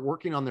ability to start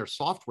working on their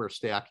software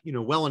stack,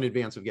 well in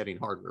advance of getting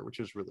hardware, which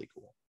is really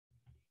cool.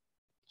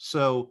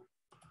 So,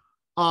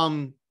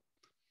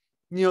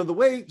 the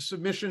way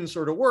submission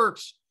sort of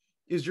works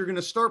is you're going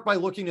to start by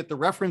looking at the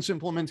reference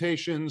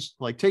implementations,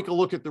 like take a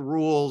look at the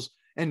rules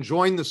and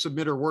join the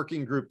submitter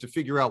working group to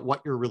figure out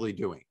what you're really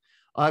doing.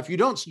 If you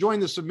don't join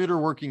the submitter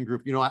working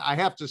group, I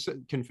have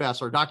to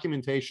confess, our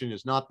documentation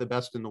is not the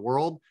best in the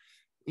world.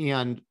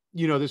 And,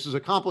 this is a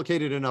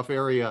complicated enough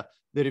area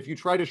that if you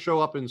try to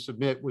show up and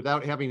submit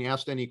without having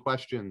asked any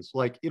questions,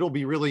 like it'll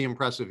be really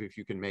impressive if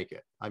you can make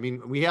it. I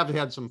mean, we have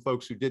had some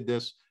folks who did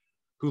this,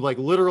 who like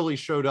literally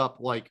showed up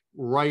like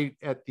right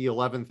at the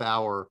 11th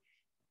hour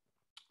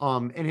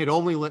and had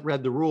only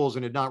read the rules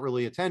and had not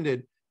really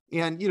attended.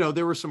 And,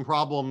 there were some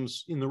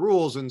problems in the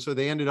rules. And so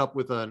they ended up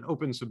with an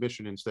open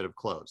submission instead of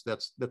closed.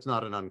 That's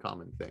not an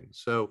uncommon thing.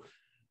 So,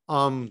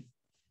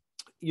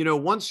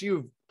 once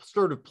you've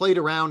sort of played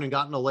around and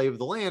gotten a lay of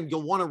the land,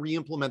 you'll want to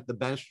re-implement the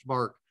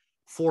benchmark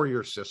for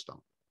your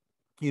system,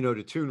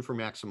 to tune for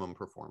maximum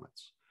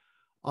performance.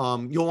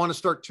 You'll want to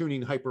start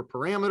tuning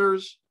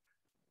hyperparameters.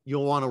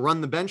 You'll want to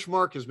run the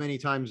benchmark as many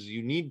times as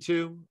you need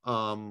to,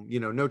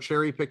 no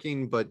cherry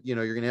picking, but,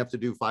 you're going to have to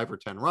do 5 or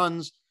 10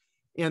 runs.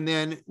 And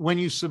then when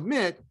you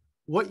submit,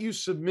 what you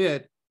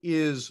submit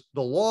is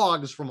the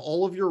logs from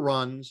all of your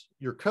runs,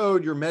 your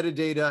code, your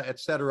metadata, et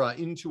cetera,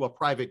 into a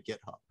private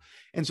GitHub.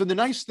 And so the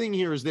nice thing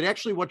here is that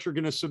actually what you're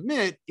going to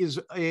submit is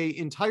a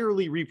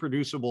entirely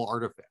reproducible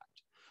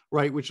artifact,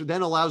 right? Which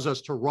then allows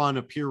us to run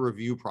a peer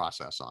review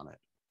process on it,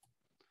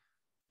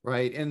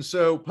 right? And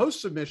so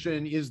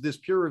post-submission is this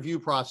peer review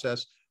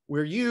process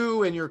where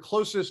you and your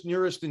closest,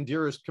 nearest, and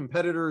dearest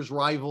competitors,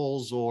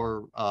 rivals,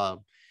 or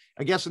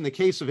I guess in the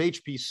case of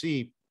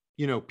HPC,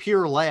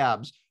 peer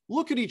labs,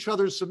 look at each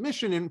other's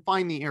submission and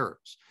find the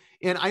errors.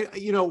 And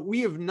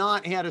we have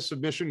not had a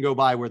submission go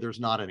by where there's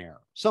not an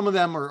error. Some of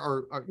them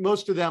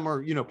most of them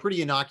are,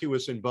 pretty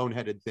innocuous and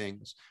boneheaded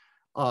things.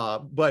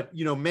 But,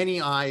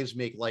 many eyes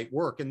make light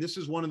work. And this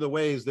is one of the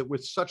ways that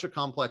with such a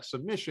complex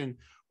submission,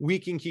 we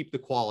can keep the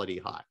quality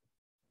high.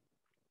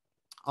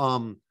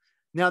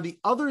 Now, the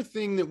other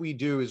thing that we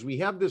do is we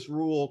have this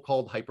rule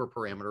called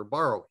hyperparameter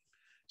borrowing.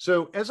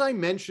 So as I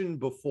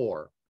mentioned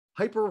before,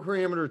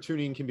 hyperparameter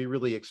tuning can be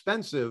really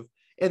expensive,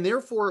 and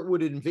therefore it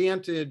would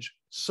advantage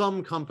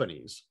some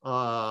companies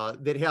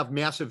that have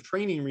massive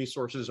training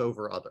resources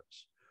over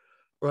others,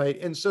 right?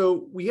 And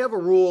so we have a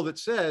rule that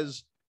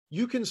says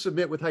you can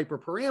submit with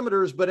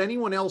hyperparameters, but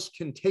anyone else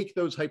can take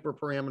those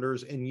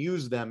hyperparameters and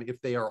use them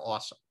if they are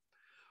awesome,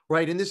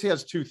 right? And this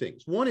has two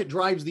things. One, it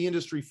drives the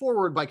industry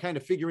forward by kind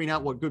of figuring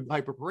out what good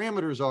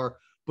hyperparameters are,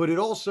 but it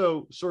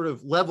also sort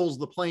of levels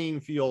the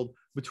playing field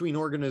between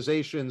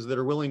organizations that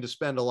are willing to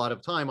spend a lot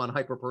of time on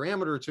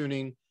hyperparameter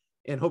tuning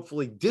and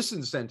hopefully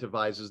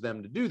disincentivizes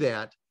them to do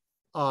that,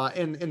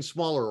 and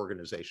smaller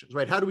organizations,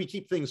 right? How do we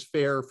keep things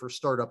fair for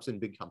startups and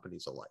big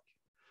companies alike?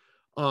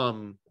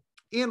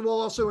 And while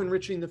also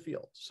enriching the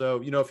field.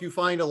 So, if you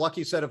find a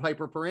lucky set of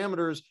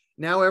hyperparameters,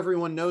 now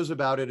everyone knows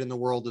about it and the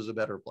world is a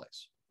better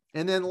place.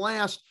 And then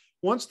last,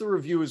 once the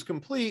review is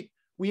complete,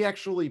 we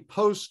actually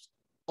post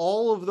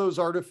all of those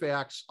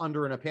artifacts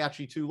under an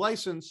Apache 2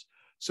 license,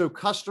 so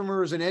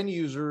customers and end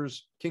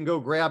users can go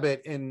grab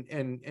it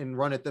and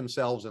run it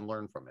themselves and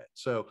learn from it.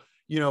 So,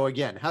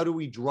 again, how do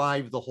we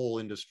drive the whole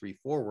industry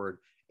forward?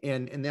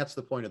 And that's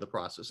the point of the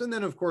process. And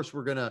then, of course,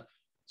 we're going to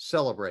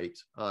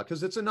celebrate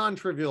because it's a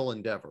non-trivial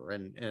endeavor.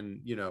 And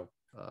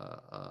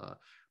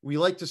we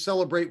like to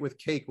celebrate with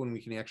cake when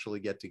we can actually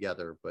get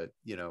together, but,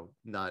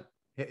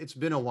 it's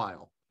been a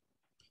while.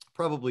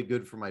 Probably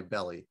good for my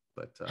belly,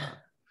 but.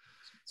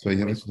 So I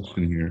have a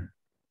question here.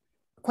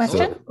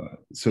 Question?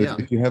 So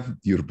if you have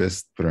your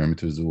best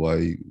parameters,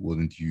 why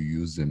wouldn't you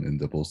use them in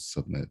the post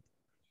submit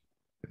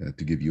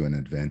to give you an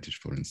advantage,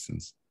 for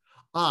instance?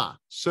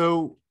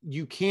 So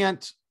you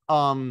cannot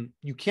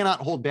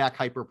hold back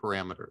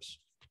hyperparameters,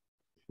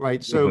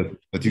 right? So,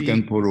 but you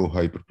can borrow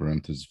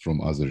hyperparameters from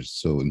others.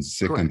 So in the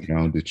second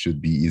round, it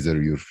should be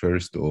either your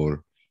first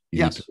or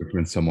you need to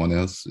reference someone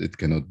else. It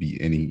cannot be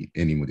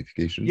any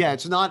modification. Yeah,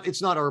 it's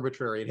not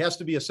arbitrary. It has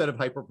to be a set of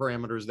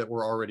hyperparameters that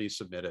were already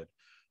submitted.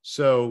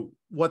 So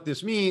what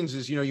this means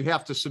is, you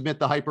have to submit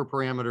the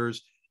hyperparameters,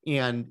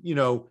 and,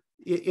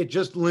 it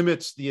just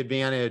limits the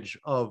advantage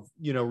of,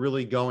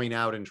 really going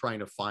out and trying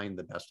to find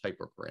the best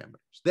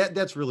hyperparameters.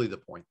 That's really the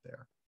point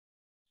there.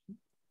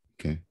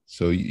 Okay.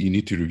 So you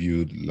need to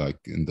review, like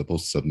in the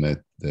post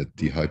submit, that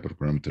the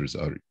hyperparameters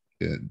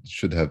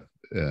should have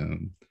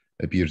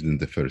appeared in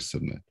the first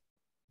submit.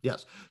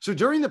 Yes. So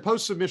during the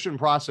post submission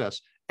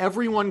process,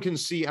 everyone can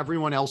see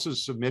everyone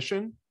else's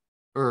submission,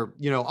 or,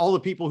 all the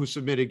people who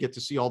submitted get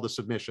to see all the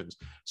submissions.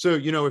 So,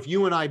 if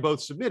you and I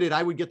both submitted,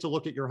 I would get to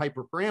look at your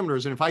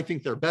hyperparameters. And if I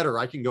think they're better,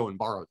 I can go and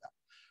borrow them,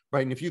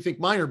 right? And if you think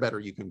mine are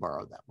better, you can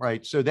borrow them,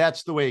 right? So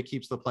that's the way it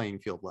keeps the playing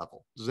field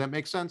level. Does that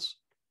make sense?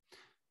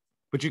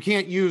 But you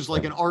can't use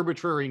like an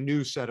arbitrary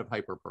new set of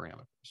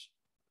hyperparameters.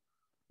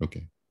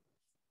 Okay.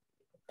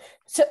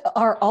 So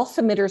are all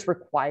submitters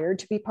required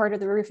to be part of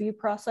the review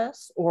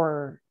process,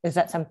 or is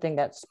that something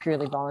that's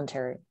purely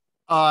voluntary?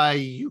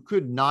 You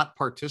could not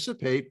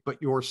participate,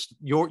 but your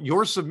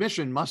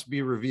submission must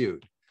be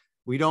reviewed.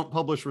 We don't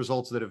publish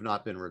results that have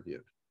not been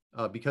reviewed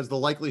because the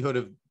likelihood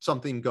of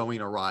something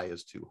going awry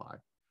is too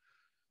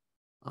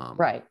high.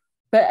 Right,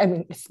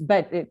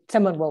 but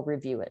someone will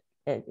review it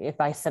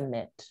if I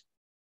submit,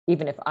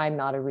 even if I'm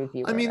not a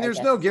reviewer. I mean, there's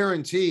no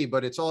guarantee,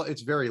 but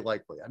it's very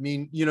likely. I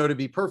mean, to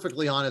be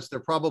perfectly honest, there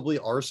probably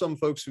are some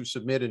folks who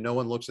submit and no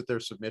one looks at their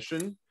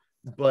submission.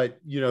 But,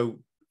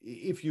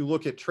 if you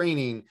look at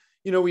training,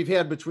 we've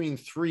had between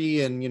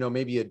 3 and,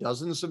 maybe a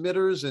dozen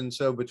submitters. And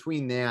so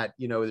between that,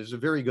 there's a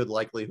very good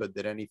likelihood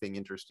that anything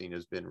interesting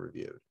has been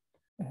reviewed.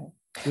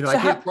 Mm-hmm. I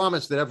can't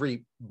promise that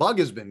every bug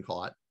has been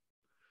caught,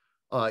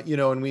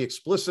 and we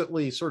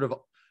explicitly sort of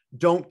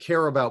don't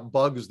care about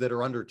bugs that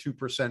are under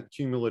 2%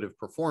 cumulative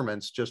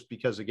performance, just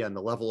because, again,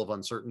 the level of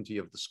uncertainty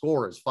of the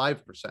score is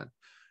 5%.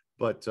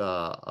 But,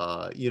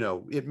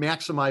 it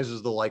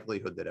maximizes the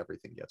likelihood that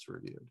everything gets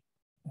reviewed.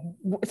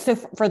 So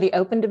for the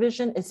open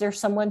division, is there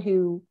someone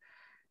who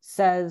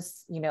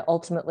says,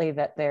 ultimately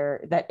that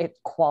it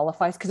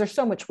qualifies? Because there's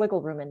so much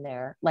wiggle room in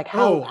there. Like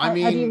how do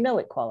you know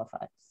it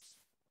qualifies?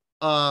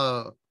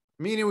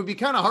 It would be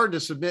kind of hard to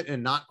submit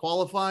and not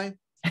qualify.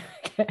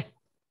 Okay.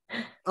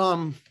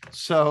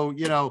 So,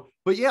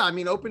 but yeah, I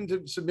mean, open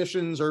to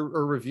submissions are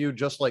reviewed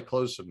just like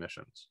closed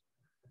submissions.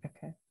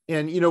 Okay.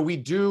 And, we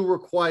do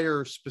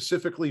require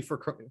specifically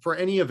for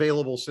any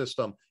available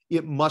system,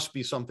 it must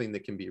be something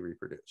that can be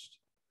reproduced,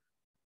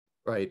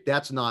 right?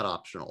 That's not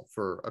optional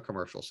for a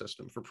commercial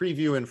system. For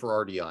preview and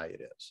for RDI,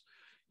 it is.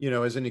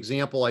 As an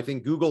example, I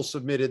think Google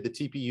submitted the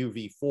TPU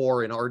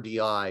v4 in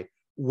RDI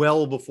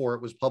well before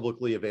it was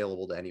publicly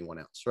available to anyone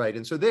else, right?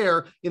 And so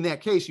in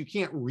that case, you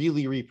can't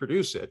really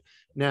reproduce it.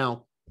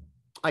 Now,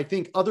 I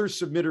think other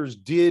submitters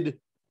did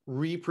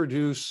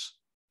reproduce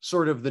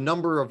sort of the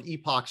number of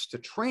epochs to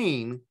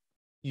train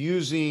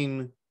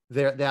using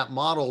that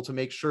model to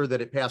make sure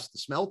that it passed the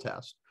smell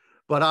test.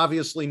 But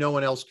obviously no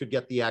one else could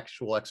get the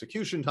actual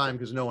execution time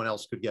because no one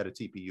else could get a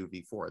TPU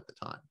v4 at the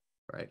time,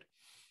 right?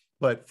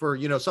 But for,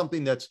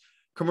 something that's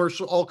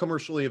all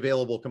commercially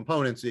available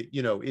components,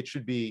 it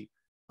should be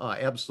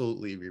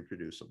absolutely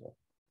reproducible.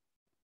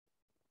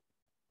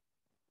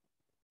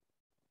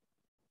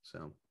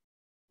 So,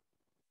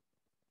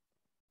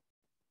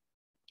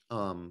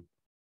 all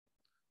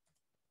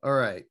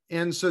right.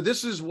 And so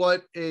this is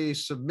what a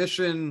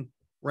submission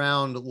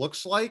round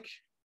looks like,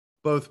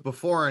 both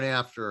before and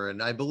after.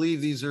 And I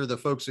believe these are the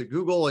folks at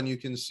Google, and you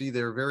can see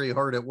they're very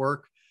hard at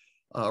work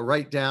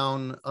right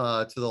down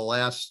to the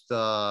last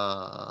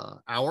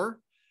hour.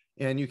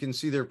 And you can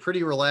see they're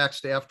pretty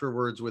relaxed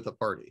afterwards with a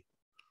party.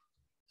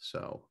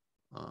 So,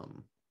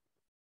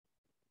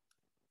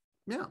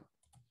 yeah.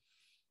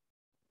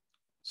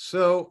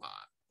 So,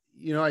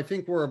 I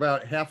think we're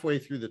about halfway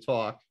through the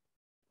talk.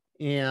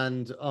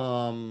 And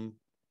I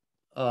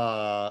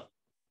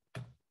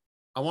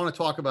want to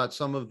talk about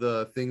some of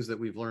the things that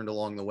we've learned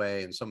along the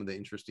way and some of the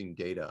interesting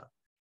data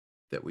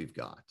that we've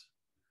got.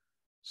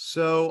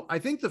 So I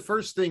think the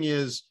first thing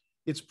is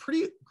it's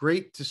pretty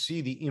great to see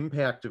the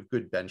impact of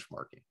good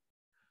benchmarking.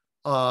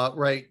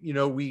 Right,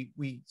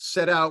 we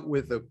set out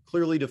with a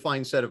clearly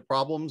defined set of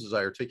problems, as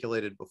I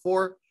articulated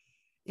before.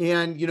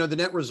 And, the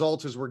net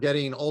result is we're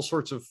getting all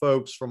sorts of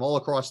folks from all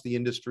across the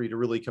industry to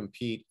really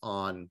compete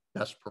on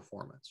best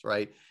performance,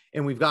 right?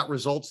 And we've got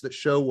results that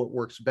show what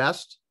works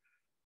best.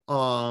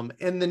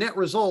 And the net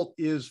result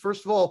is,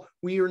 first of all,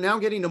 we are now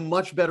getting a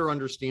much better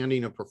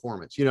understanding of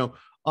performance.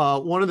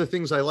 One of the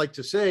things I like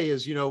to say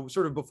is,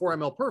 sort of before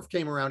MLPerf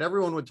came around,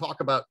 everyone would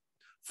talk about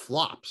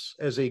flops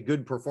as a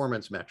good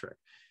performance metric.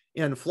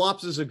 And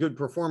flops as a good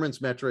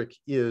performance metric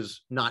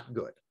is not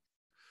good.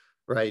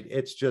 Right.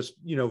 It's just,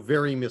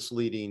 very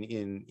misleading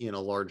in a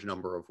large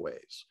number of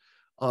ways.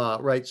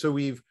 Right. So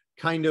we've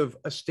kind of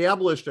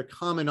established a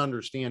common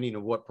understanding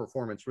of what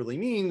performance really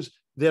means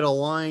that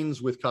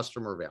aligns with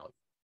customer value.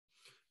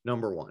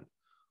 Number one,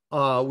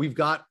 we've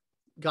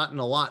gotten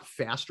a lot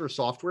faster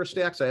software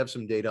stacks. I have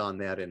some data on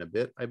that in a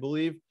bit, I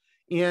believe.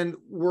 And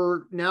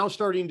we're now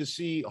starting to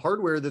see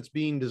hardware that's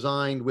being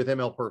designed with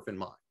MLPerf in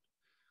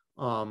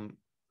mind.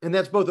 And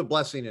that's both a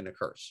blessing and a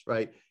curse,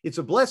 right? It's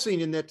a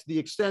blessing in that to the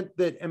extent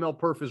that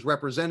MLPerf is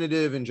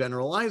representative and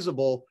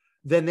generalizable,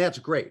 then that's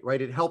great,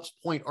 right? It helps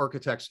point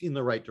architects in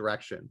the right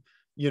direction.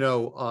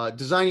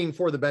 Designing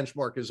for the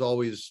benchmark is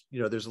always,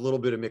 there's a little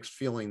bit of mixed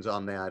feelings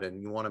on that,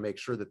 and you want to make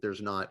sure that there's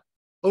not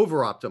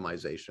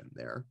over-optimization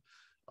there.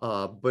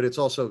 But it's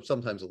also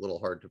sometimes a little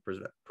hard to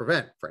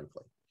prevent,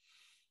 frankly.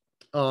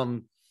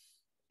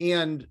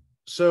 And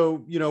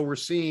so, we're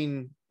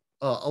seeing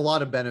a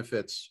lot of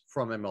benefits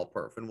from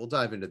MLPerf, and we'll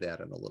dive into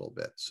that in a little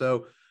bit.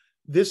 So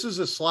this is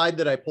a slide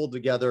that I pulled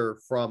together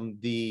from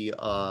the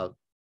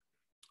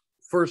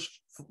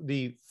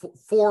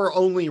four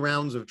only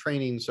rounds of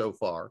training so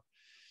far.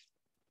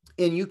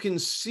 And you can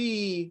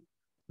see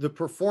the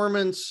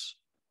performance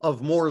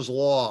of Moore's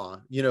law,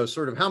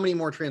 sort of how many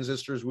more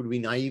transistors would we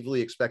naively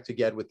expect to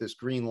get with this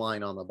green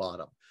line on the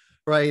bottom,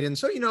 right? And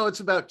so, it's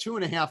about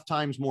 2.5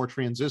 times more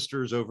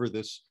transistors over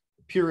this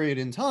period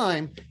in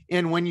time.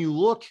 And when you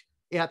look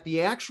at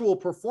the actual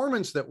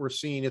performance that we're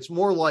seeing, it's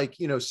more like,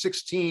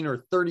 16 or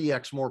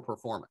 30x more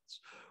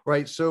performance,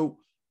 right? So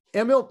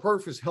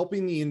MLPerf is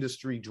helping the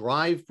industry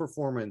drive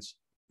performance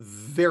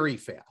very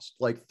fast,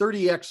 like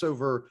 30x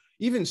over,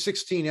 even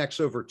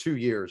 16x over 2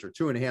 years or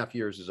 2.5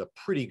 years is a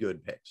pretty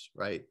good pace,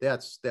 right?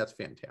 That's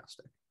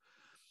fantastic.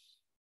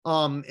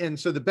 And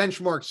so the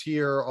benchmarks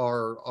here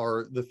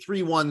are the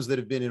three ones that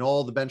have been in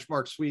all the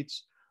benchmark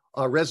suites.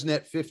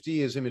 ResNet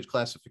 50 is image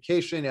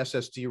classification,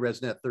 SSD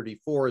ResNet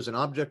 34 is an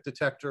object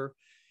detector,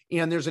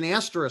 and there's an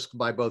asterisk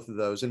by both of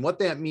those. And what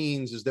that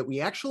means is that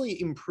we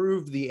actually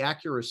improved the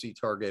accuracy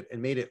target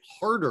and made it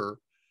harder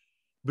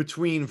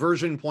between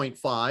version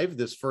 0.5,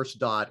 this first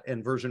dot,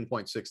 and version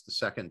 0.6, the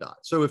second dot.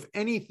 So if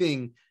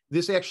anything,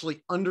 this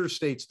actually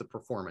understates the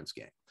performance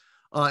gain.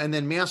 And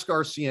then mask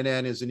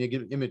RCNN is an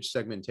image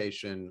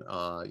segmentation,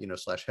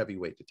 /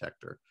 heavyweight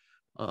detector.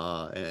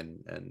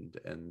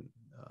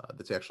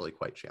 That's actually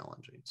quite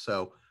challenging.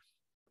 So,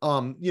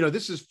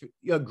 this is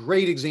a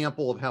great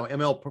example of how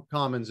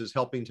MLCommons is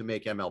helping to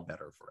make ML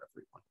better for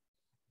everyone.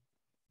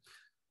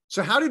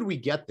 So how did we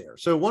get there?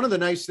 So one of the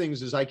nice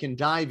things is I can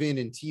dive in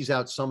and tease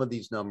out some of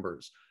these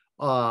numbers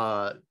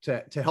to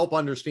help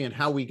understand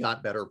how we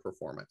got better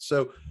performance.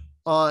 So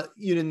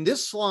In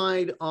this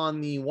slide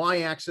on the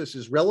y-axis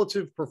is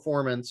relative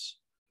performance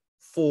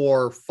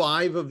for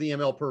 5 of the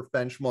MLPerf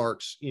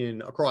benchmarks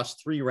across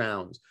 3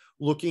 rounds,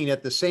 looking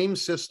at the same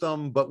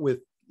system, but with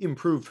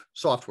improved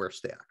software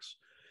stacks.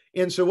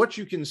 And so what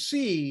you can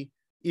see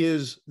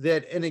is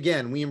that, and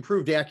again, we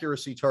improved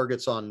accuracy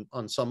targets on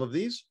some of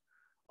these,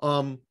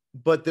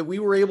 but that we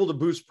were able to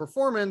boost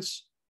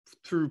performance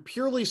through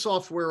purely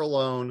software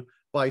alone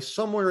by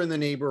somewhere in the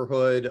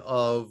neighborhood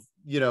of,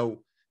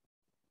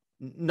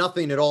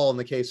 nothing at all in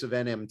the case of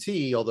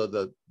NMT, although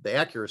the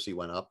accuracy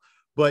went up,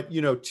 but,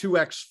 over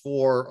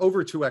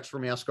 2x for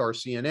mask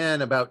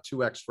RCNN, about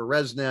 2x for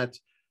ResNet,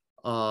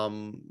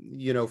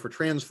 for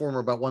transformer,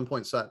 about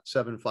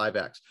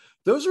 1.75x.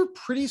 Those are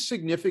pretty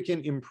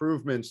significant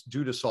improvements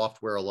due to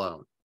software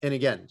alone. And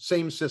again,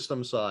 same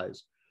system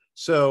size.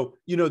 So,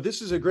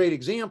 this is a great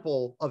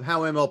example of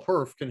how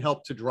MLPerf can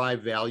help to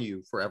drive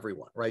value for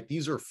everyone, right?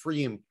 These are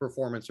free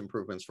performance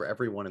improvements for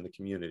everyone in the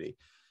community,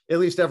 at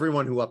least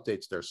everyone who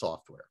updates their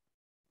software.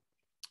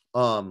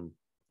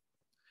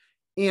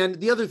 And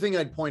the other thing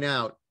I'd point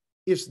out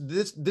is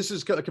this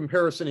is a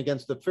comparison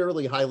against a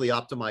fairly highly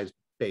optimized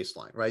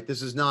baseline, right?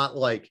 This is not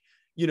like,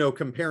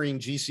 comparing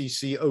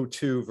GCC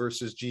 02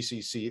 versus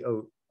GCC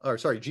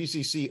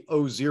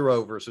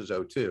 00 versus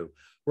 02,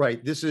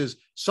 right? This is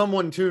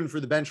someone tuned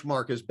for the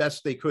benchmark as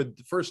best they could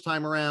the first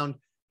time around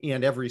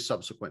and every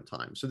subsequent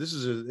time. So this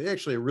is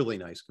actually a really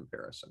nice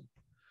comparison.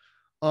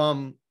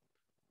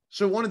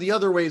 So one of the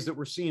other ways that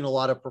we're seeing a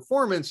lot of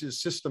performance is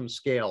system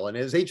scale. And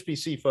as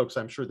HPC folks,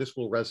 I'm sure this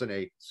will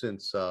resonate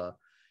since,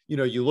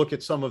 you look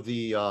at some of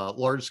the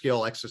large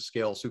scale,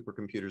 exascale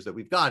supercomputers that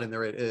we've got, and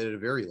they're at a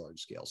very large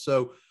scale.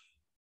 So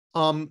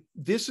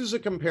this is a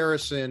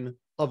comparison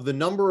of the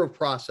number of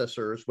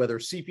processors, whether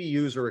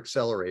CPUs or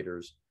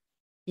accelerators,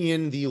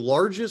 in the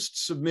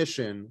largest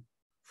submission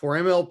for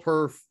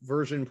MLPerf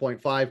version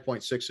 0.5,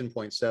 0.6, and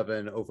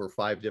 0.7 over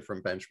 5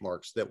 different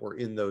benchmarks that were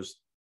in those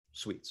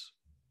suites.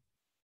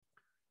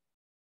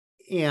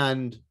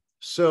 And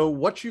so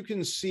what you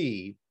can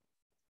see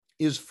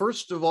is,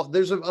 first of all,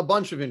 there's a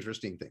bunch of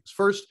interesting things.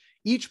 First,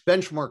 each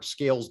benchmark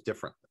scales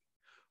differently,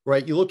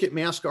 right? You look at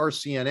mask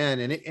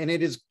RCNN, and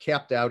it is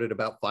capped out at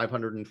about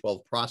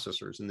 512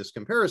 processors in this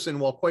comparison,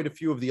 while quite a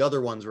few of the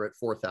other ones are at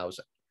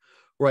 4,000,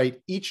 right?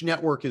 Each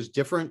network is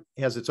different,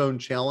 has its own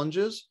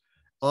challenges,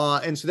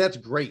 and so that's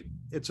great.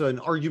 It's an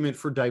argument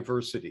for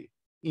diversity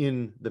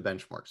in the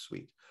benchmark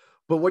suite.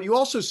 But what you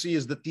also see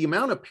is that the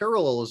amount of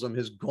parallelism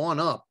has gone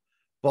up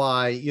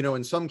by,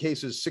 in some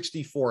cases,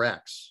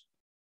 64x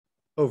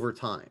over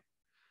time.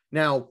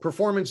 Now,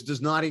 performance does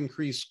not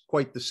increase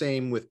quite the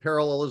same with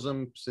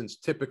parallelism, since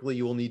typically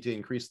you will need to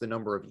increase the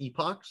number of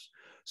epochs.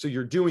 So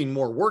you're doing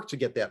more work to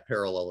get that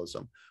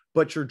parallelism,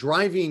 but you're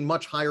driving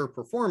much higher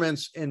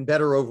performance and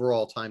better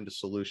overall time to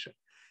solution.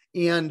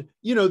 And,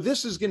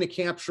 this is going to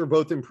capture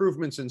both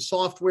improvements in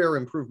software,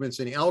 improvements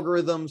in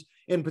algorithms,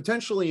 and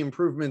potentially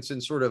improvements in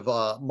sort of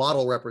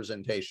model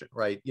representation,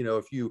 right?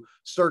 If you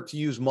start to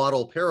use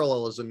model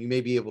parallelism, you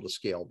may be able to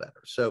scale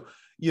better. So,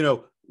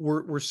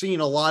 we're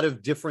seeing a lot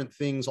of different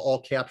things all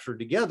captured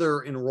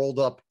together and rolled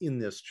up in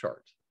this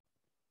chart.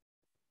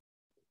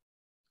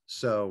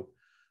 So,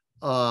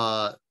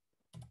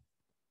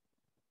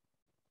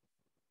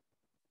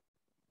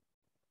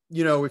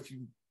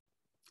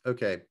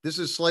 okay, this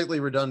is slightly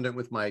redundant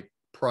with my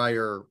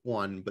prior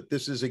one, but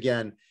this is,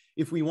 again,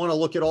 if we want to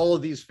look at all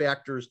of these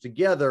factors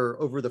together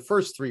over the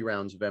first 3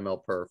 rounds of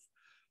MLPerf,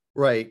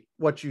 right,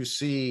 what you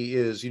see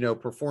is,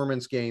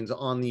 performance gains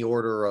on the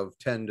order of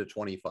 10 to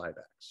 25x,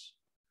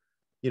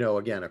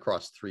 again,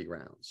 across 3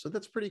 rounds. So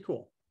that's pretty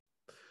cool.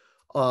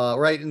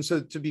 Right, and so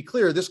to be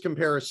clear, this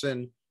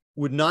comparison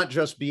would not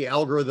just be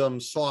algorithm,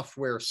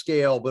 software,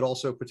 scale, but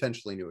also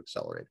potentially new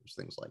accelerators,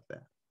 things like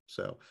that.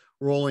 So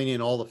rolling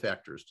in all the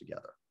factors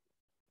together.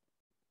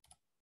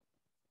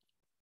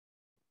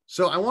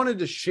 So I wanted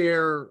to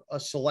share a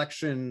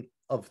selection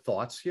of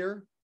thoughts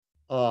here.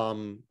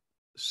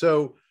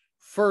 So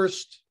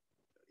first,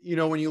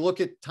 when you look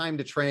at time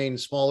to train,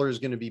 smaller is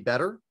going to be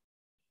better.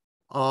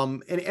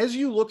 And as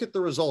you look at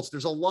the results,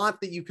 there's a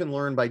lot that you can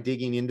learn by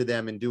digging into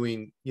them and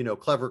doing,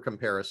 clever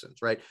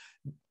comparisons, right?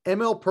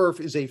 MLPerf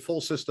is a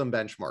full system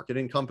benchmark. It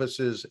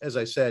encompasses, as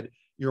I said,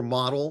 your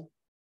model,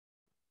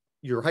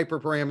 your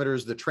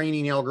hyperparameters, the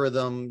training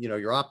algorithm,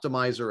 your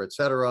optimizer, et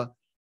cetera.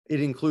 It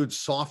includes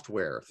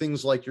software,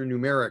 things like your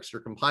numerics,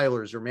 your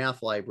compilers, your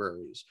math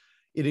libraries.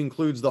 It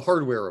includes the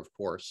hardware, of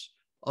course,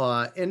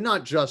 and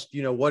not just,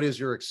 what is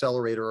your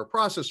accelerator or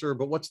processor,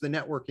 but what's the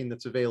networking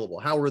that's available?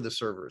 How are the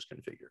servers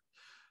configured?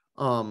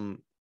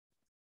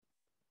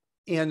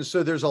 And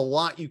so there's a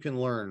lot you can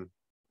learn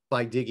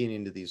by digging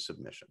into these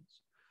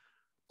submissions.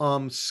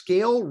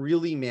 Scale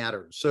really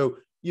matters. So,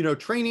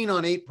 training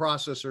on 8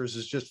 processors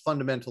is just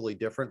fundamentally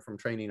different from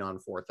training on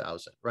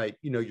 4,000, right?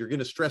 You're going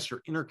to stress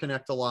your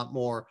interconnect a lot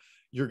more.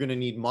 You're going to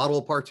need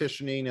model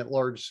partitioning at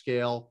large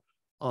scale.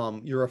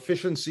 Your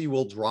efficiency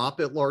will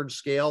drop at large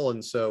scale.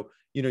 And so,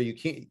 you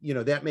can't,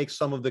 that makes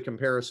some of the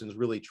comparisons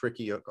really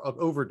tricky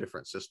over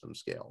different system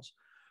scales,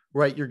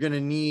 right? You're going to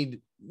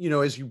need,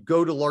 as you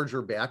go to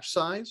larger batch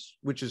size,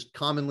 which is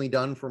commonly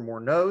done for more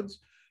nodes,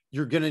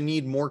 you're going to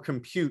need more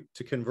compute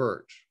to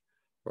converge,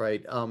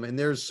 right? And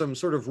there's some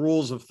sort of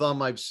rules of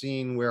thumb I've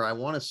seen where I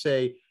want to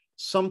say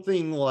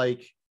something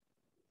like,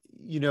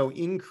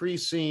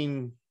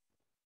 increasing,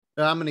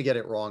 I'm going to get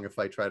it wrong if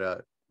I try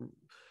to,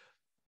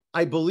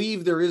 I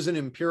believe there is an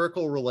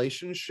empirical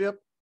relationship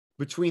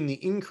between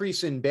the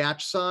increase in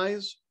batch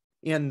size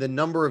and the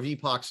number of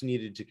epochs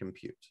needed to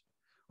compute,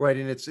 right?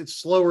 And it's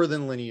slower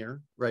than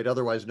linear, right?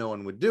 Otherwise, no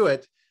one would do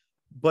it,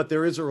 but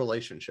there is a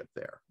relationship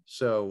there.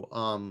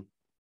 So,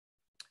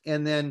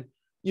 and then,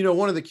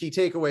 one of the key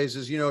takeaways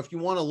is, if you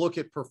want to look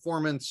at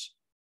performance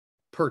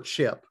per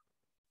chip,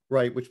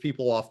 right, which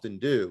people often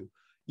do,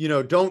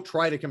 don't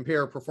try to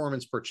compare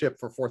performance per chip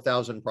for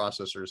 4,000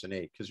 processors and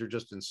 8, because you're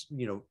just in,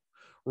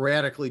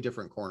 radically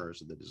different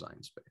corners of the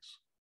design space.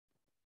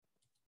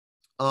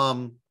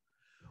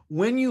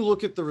 When you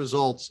look at the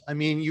results, I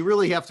mean, you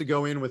really have to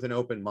go in with an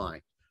open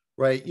mind,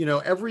 right?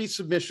 Every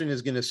submission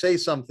is going to say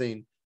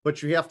something,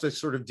 but you have to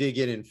sort of dig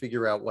in and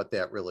figure out what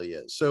that really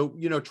is. So,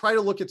 try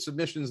to look at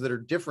submissions that are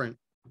different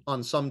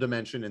on some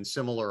dimension and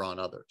similar on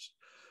others,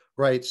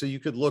 right? So you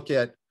could look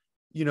at,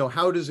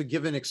 how does a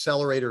given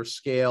accelerator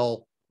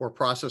scale or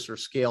processor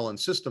scale in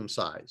system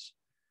size?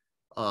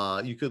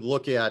 You could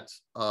look at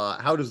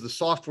how does the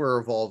software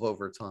evolve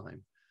over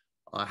time?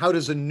 How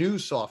does a new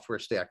software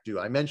stack do?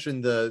 I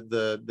mentioned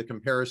the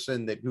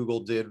comparison that Google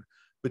did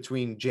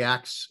between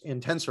JAX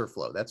and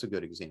TensorFlow. That's a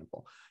good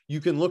example. You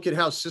can look at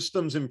how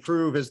systems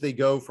improve as they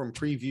go from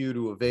preview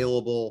to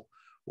available,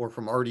 or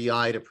from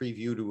RDI to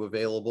preview to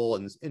available,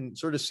 and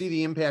sort of see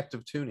the impact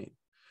of tuning,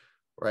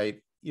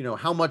 right?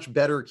 How much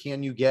better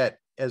can you get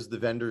as the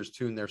vendors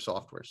tune their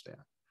software stack?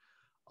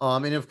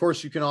 And of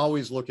course, you can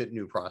always look at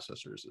new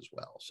processors as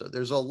well. So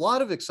there's a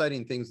lot of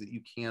exciting things that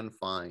you can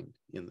find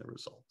in the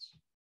results.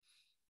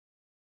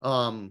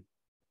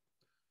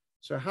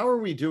 So how are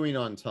we doing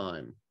on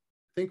time?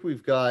 I think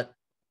we've got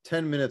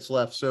 10 minutes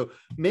left. So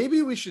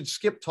maybe we should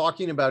skip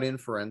talking about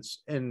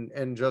inference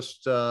and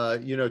just,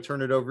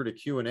 turn it over to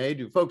Q&A.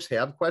 Do folks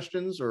have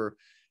questions, or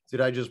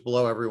did I just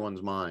blow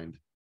everyone's mind?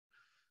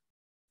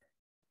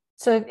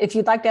 So if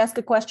you'd like to ask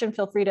a question,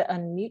 feel free to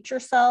unmute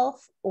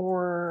yourself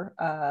or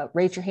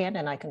raise your hand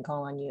and I can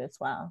call on you as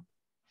well.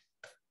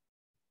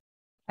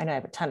 I know I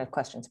have a ton of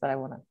questions, but I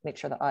want to make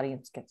sure the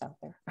audience gets out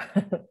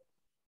there.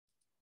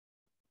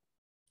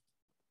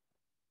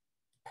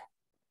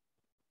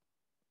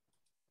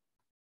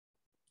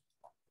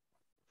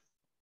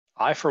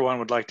 I, for one,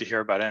 would like to hear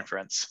about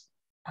inference.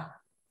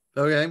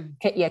 Okay.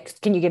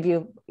 Can you give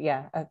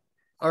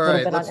all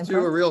right, let's do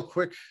a real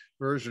quick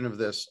version of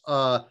this.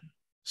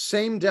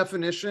 Same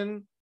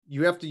definition.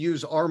 You have to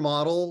use our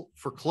model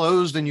for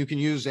closed, and you can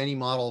use any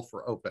model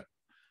for open.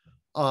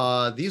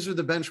 These are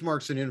the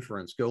benchmarks in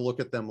inference. Go look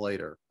at them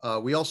later.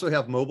 We also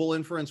have mobile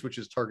inference, which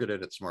is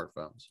targeted at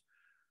smartphones.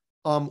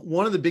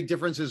 One of the big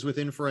differences with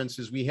inference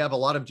is we have a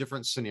lot of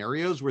different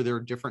scenarios where there are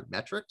different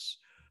metrics.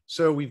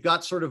 So we've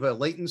got sort of a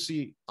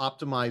latency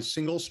optimized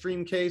single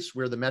stream case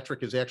where the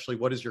metric is actually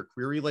what is your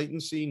query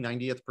latency,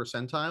 90th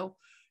percentile.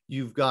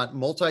 You've got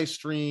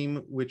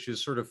multi-stream, which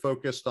is sort of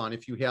focused on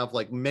if you have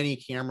like many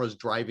cameras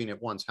driving at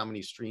once, how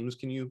many streams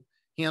can you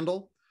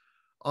handle?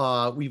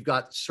 We've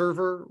got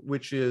server,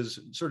 which is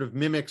sort of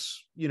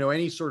mimics,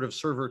 any sort of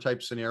server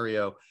type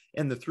scenario,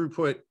 and the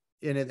throughput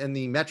in it, and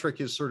the metric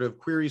is sort of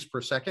queries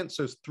per second.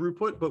 So it's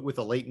throughput, but with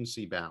a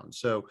latency bound.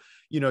 So,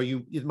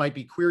 it might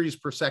be queries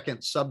per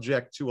second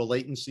subject to a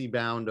latency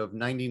bound of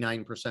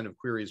 99% of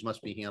queries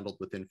must be handled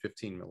within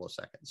 15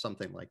 milliseconds,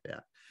 something like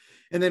that.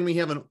 And then we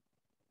have an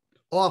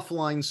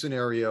offline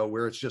scenario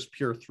where it's just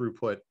pure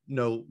throughput,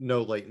 no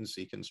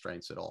latency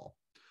constraints at all.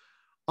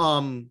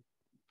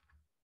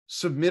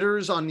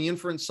 Submitters on the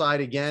inference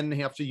side, again,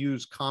 have to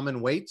use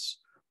common weights,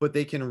 but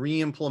they can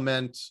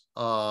re-implement,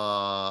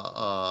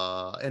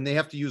 and they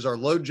have to use our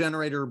load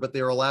generator, but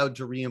they're allowed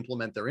to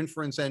re-implement their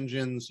inference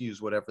engines,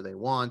 use whatever they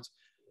want,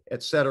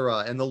 et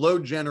cetera. And the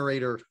load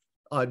generator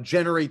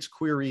generates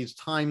queries,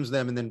 times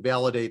them, and then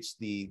validates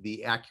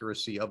the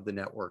accuracy of the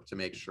network to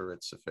make sure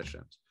it's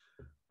sufficient.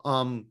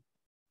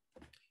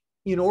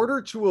 In order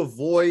to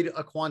avoid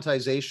a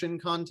quantization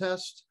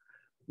contest,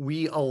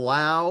 we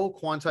allow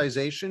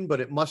quantization, but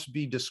it must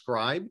be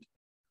described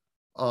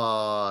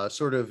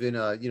sort of in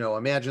a,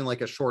 imagine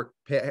like a short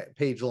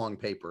page-long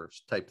paper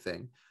type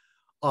thing.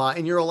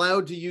 And you're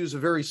allowed to use a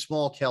very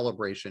small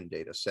calibration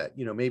data set,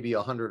 maybe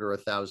 100 or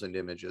 1,000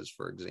 images,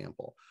 for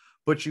example,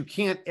 but you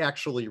can't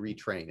actually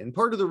retrain. And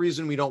part of the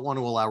reason we don't want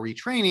to allow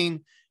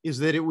retraining is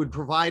that it would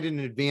provide an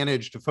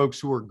advantage to folks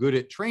who are good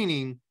at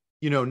training,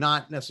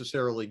 not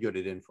necessarily good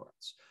at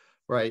inference,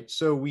 right?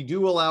 So we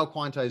do allow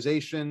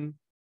quantization,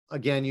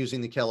 again,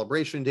 using the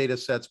calibration data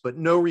sets, but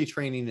no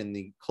retraining in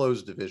the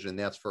closed division.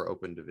 That's for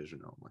open division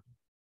only.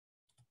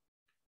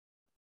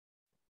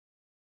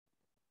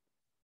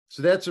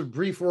 So that's a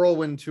brief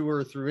whirlwind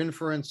tour through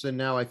inference. And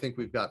now I think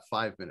we've got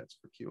 5 minutes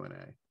for Q&A.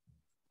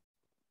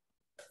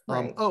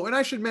 Right. Oh, and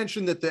I should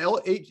mention that the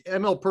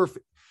MLPerf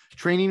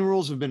training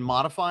rules have been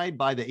modified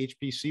by the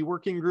HPC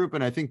working group.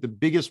 And I think the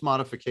biggest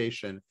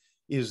modification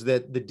is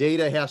that the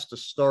data has to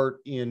start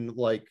in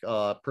like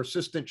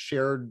persistent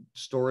shared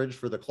storage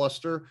for the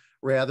cluster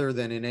rather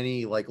than in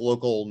any like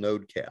local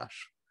node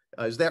cache.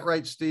 Is that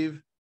right,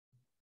 Steve?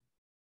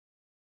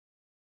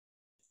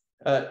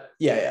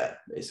 Yeah,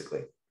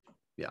 basically.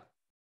 Yeah.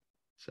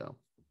 So,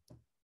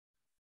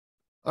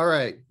 all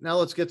right, now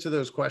let's get to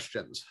those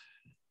questions.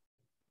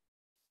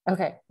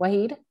 Okay,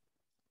 Wahid?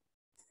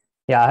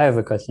 Yeah, I have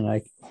a question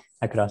I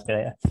could ask you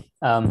later.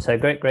 So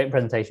great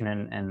presentation,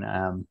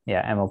 and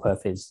yeah,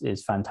 MLPerf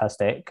is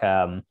fantastic.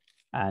 And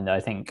I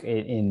think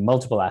in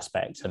multiple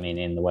aspects, I mean,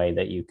 in the way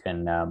that you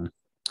can,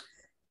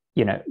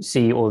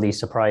 see all these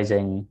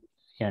surprising,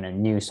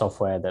 new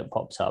software that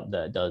pops up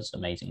that does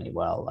amazingly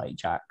well, like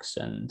JAX,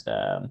 and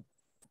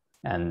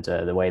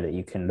the way that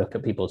you can look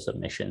at people's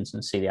submissions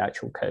and see the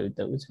actual code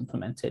that was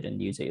implemented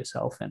and use it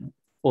yourself, and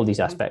all these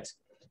aspects.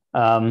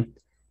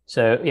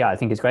 So yeah, I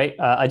think it's great.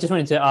 I just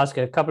wanted to ask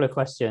a couple of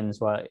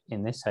questions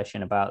in this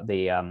session about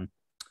the,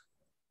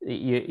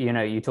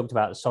 you talked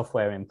about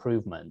software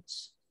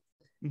improvements,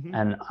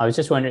 and I was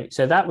just wondering,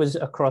 so that was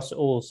across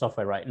all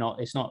software, right?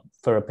 It's not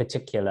for a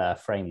particular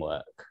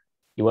framework.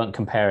 You weren't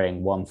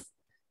comparing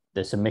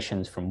the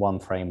submissions from one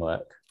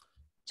framework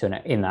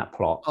to in that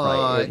plot,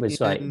 right? It was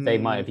like they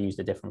might have used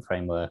a different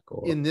framework,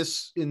 or in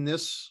this.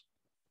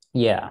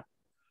 Yeah.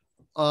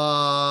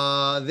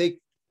 They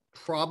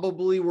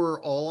probably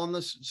were all on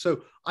this.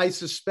 So I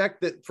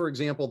suspect that, for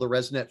example, the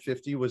ResNet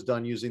 50 was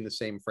done using the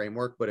same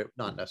framework, but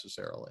not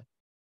necessarily.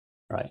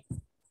 Right.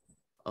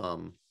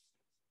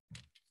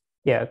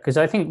 Yeah, because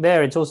I think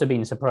there it's also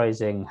been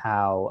surprising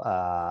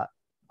how,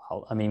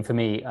 I mean, for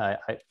me,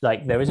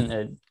 like there isn't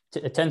a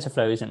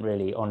TensorFlow isn't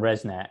really on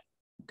ResNet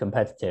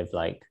competitive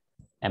like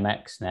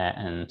MXNet,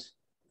 and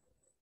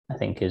I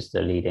think is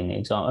the leading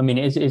example. I mean,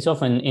 it's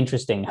often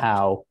interesting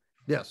how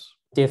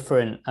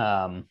different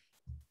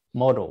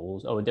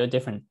models or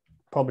different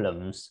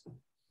problems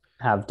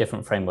have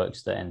different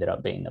frameworks that ended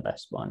up being the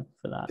best one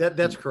for that.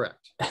 That's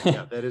correct.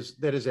 Yeah, that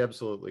is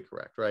absolutely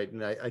correct, right?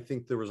 And I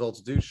think the results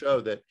do show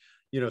that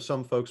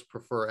some folks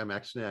prefer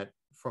MXNet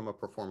from a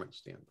performance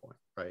standpoint,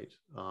 right?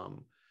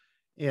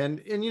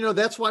 And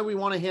that's why we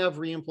want to have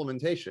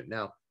re-implementation.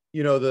 Now,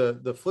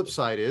 the flip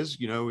side is,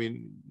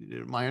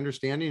 my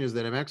understanding is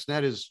that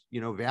MXNet is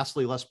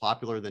vastly less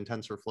popular than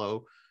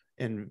TensorFlow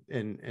and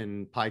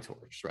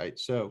PyTorch, right?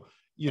 So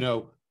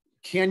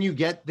can you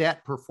get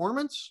that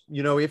performance,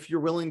 if you're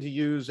willing to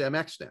use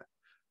MXNet,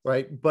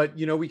 right? But,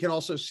 we can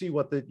also see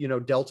what the,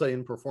 delta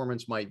in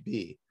performance might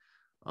be.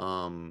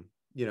 And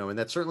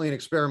that's certainly an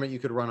experiment you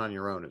could run on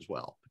your own as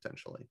well,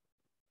 potentially.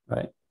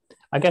 Right.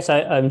 I guess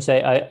I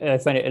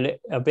find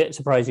it a bit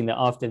surprising that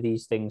after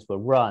these things were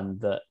run,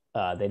 that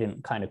they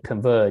didn't kind of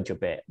converge a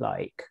bit,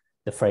 like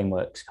the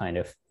frameworks kind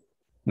of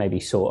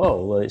maybe saw,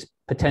 oh, well, it's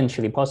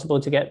potentially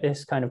possible to get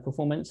this kind of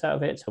performance out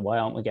of it, so why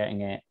aren't we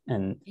getting it?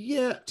 And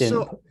yeah,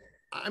 so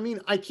I mean,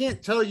 I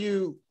can't tell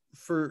you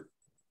for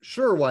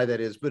sure why that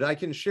is, but I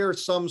can share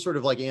some sort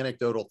of like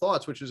anecdotal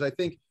thoughts, which is I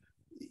think,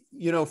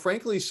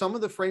 frankly, some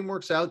of the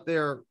frameworks out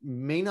there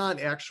may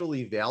not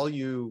actually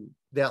value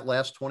that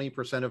last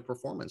 20% of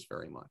performance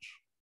very much,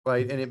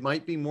 right? And it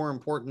might be more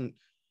important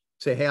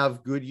to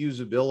have good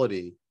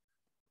usability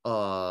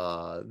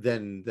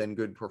than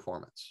good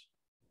performance.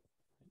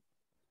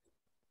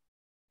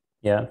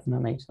 Yeah, that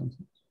makes sense.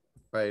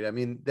 Right. I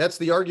mean, that's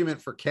the argument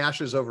for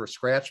caches over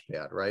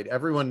scratchpad, right?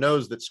 Everyone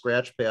knows that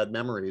scratchpad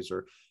memories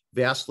are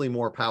vastly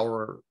more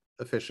power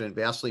efficient,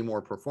 vastly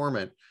more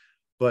performant.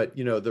 But,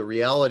 the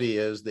reality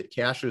is that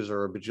caches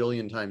are a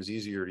bajillion times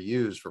easier to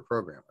use for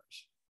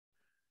programmers,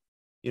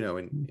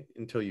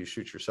 until you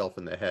shoot yourself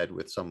in the head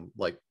with some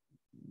like,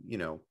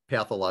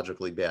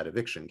 pathologically bad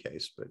eviction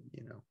case. But,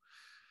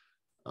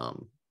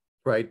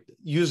 right.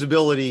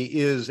 Usability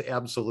is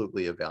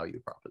absolutely a value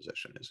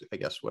proposition, is I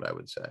guess what I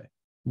would say.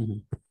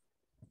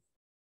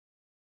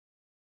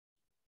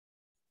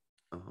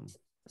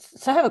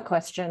 So I have a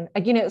question.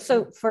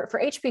 So for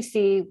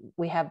HPC,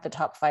 we have the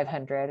top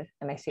 500,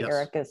 and I see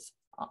Eric is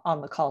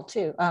on the call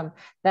too.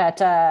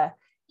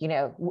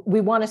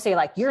 We want to say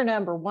like you're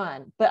number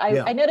one, but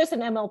I noticed in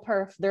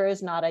MLPerf there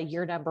is not a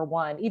you're number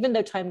one, even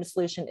though time to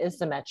solution is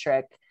the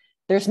metric.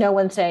 There's no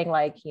one saying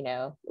like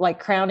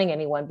crowning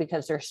anyone,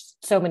 because there's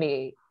so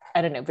many,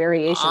 I don't know,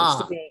 variations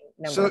to being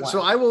number one.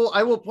 So I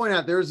will point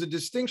out there's a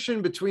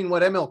distinction between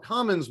what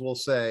MLCommons will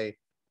say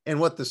and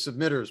what the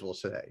submitters will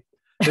say.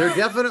 There are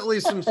definitely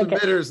some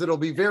submitters that'll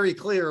be very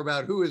clear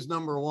about who is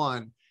number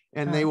one,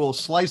 and they will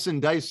slice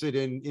and dice it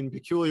in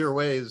peculiar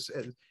ways.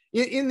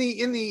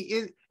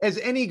 As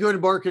any good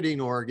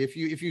marketing org, if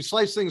you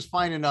slice things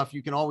fine enough,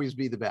 you can always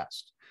be the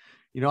best.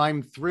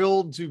 I'm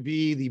thrilled to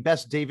be the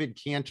best David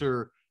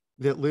Kanter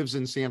that lives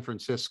in San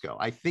Francisco.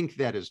 I think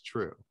that is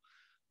true.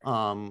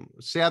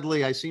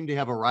 Sadly, I seem to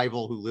have a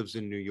rival who lives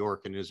in New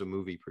York and is a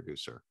movie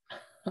producer,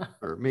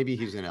 or maybe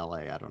he's in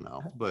LA. I don't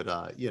know, but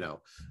I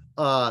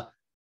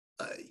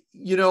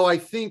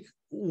think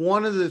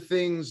one of the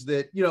things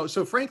that,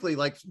 so frankly,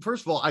 like,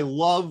 first of all, I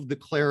love the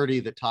clarity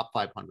that top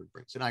 500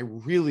 brings, and I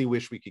really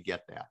wish we could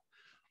get that.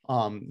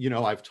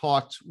 I've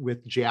talked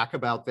with Jack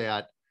about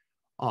that.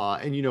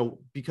 And,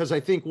 because I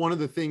think one of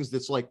the things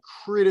that's like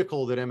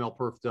critical that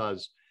MLPerf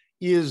does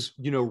is,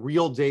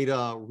 real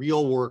data,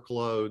 real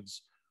workloads,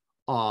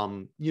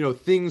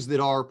 things that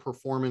are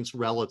performance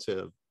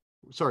relevant.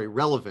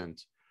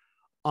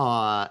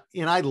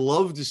 And I'd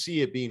love to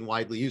see it being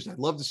widely used. I'd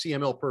love to see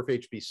MLPerf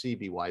HPC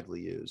be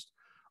widely used,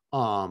 for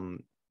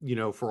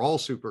all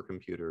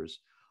supercomputers.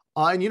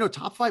 And,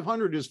 top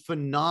 500 is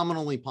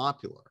phenomenally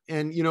popular.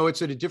 And,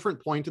 it's at a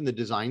different point in the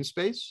design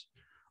space.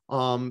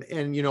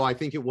 And, I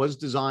think it was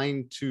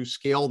designed to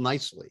scale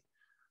nicely,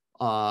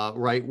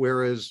 right?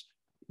 Whereas,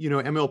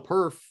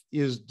 MLPerf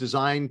is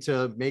designed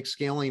to make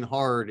scaling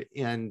hard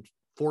and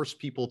force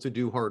people to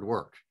do hard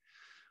work.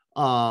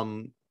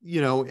 And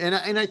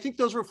I think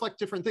those reflect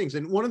different things.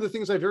 And one of the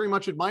things I very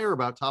much admire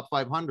about top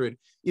 500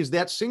 is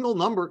that single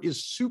number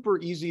is super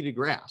easy to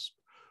grasp,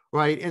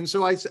 right? And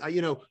so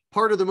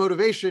part of the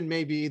motivation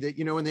may be that,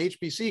 in the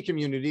HPC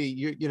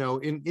community,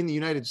 in the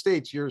United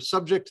States, you're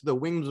subject to the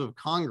whims of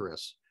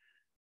Congress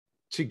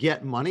to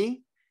get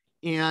money.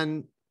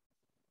 And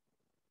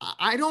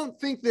I don't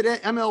think that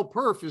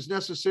MLPerf is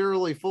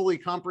necessarily fully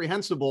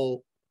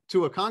comprehensible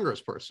to a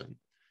congressperson.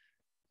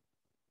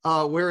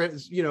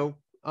 Whereas,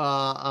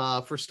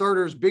 for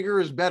starters, bigger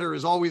is better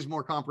is always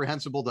more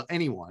comprehensible to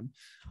anyone.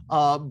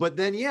 But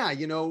then, we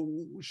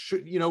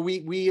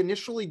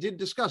initially did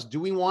discuss, do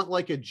we want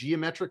like a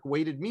geometric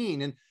weighted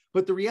mean?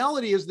 But the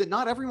reality is that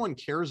not everyone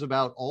cares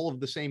about all of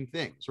the same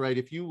things, right?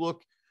 If you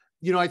look,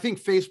 I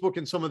think Facebook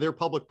in some of their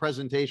public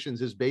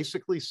presentations has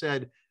basically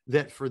said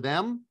that for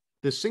them,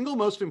 the single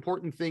most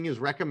important thing is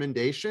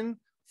recommendation,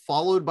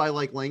 followed by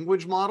like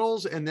language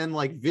models. And then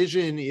like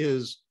vision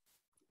is,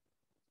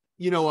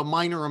 a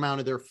minor amount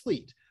of their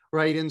fleet,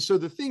 right? And so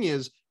the thing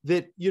is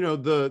that,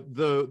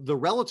 the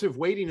relative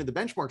weighting of the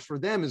benchmarks for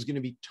them is going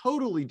to be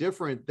totally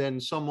different than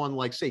someone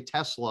like, say,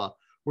 Tesla,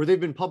 where they've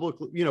been public,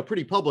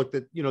 pretty public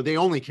that, they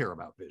only care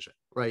about vision,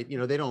 right?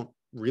 They don't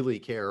really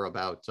care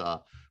about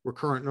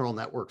recurrent neural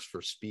networks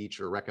for speech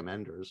or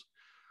recommenders.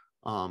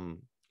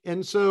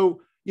 And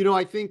so,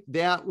 I think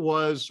that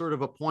was sort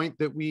of a point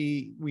that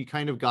we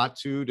kind of got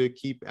to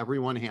keep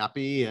everyone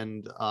happy.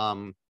 And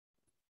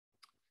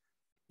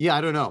I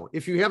don't know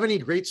if you have any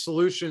great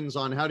solutions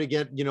on how to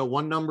get,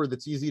 one number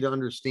that's easy to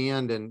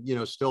understand and,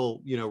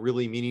 still,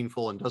 really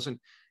meaningful and doesn't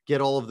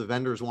get all of the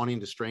vendors wanting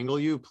to strangle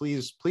you,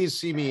 please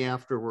see me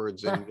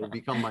afterwards and you'll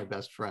become my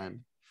best friend.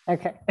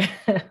 Okay,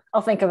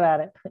 I'll think about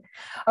it.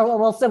 Oh,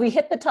 well, so we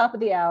hit the top of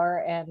the hour,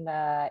 and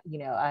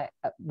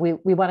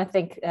we want to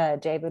thank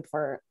David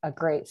for a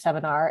great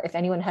seminar. If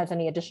anyone has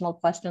any additional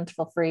questions,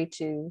 feel free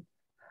to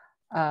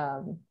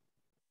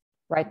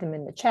write them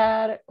in the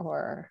chat,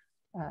 or.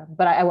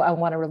 But I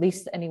want to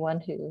release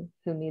anyone who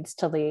needs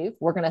to leave.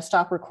 We're going to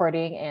stop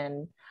recording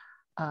and.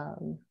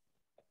 And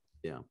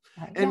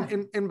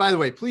by the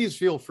way, please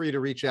feel free to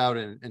reach out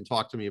and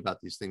talk to me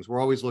about these things.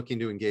 We're always looking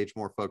to engage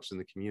more folks in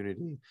the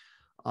community.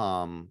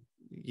 And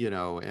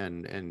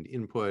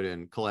input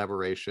and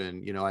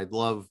collaboration. I'd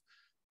love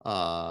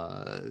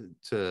to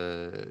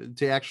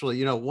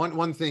actually,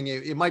 one thing,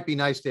 it might be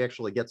nice to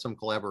actually get some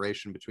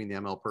collaboration between the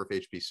MLPerf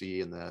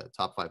HPC and the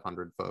top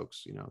 500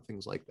 folks,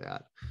 things like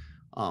that.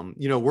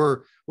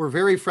 We're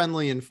very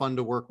friendly and fun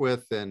to work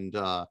with. And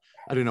I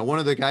don't know, one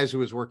of the guys who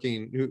was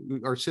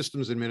working, our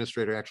systems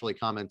administrator, actually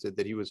commented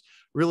that he was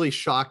really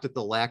shocked at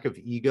the lack of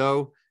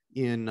ego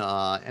in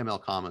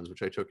MLCommons,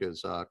 which I took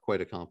as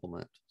quite a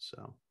compliment.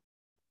 So,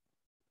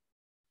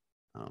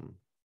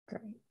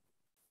 great.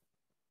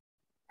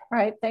 All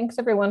right, thanks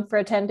everyone for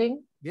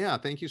attending. Yeah,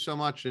 thank you so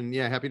much, and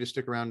happy to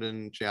stick around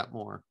and chat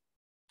more.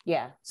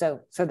 Yeah,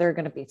 so there are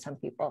going to be some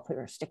people who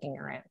are sticking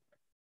around.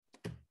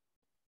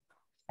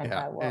 And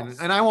I will.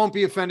 And I won't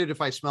be offended if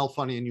I smell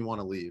funny and you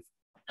want to leave.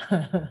 All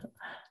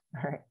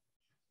right,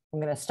 I'm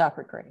going to stop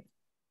recording.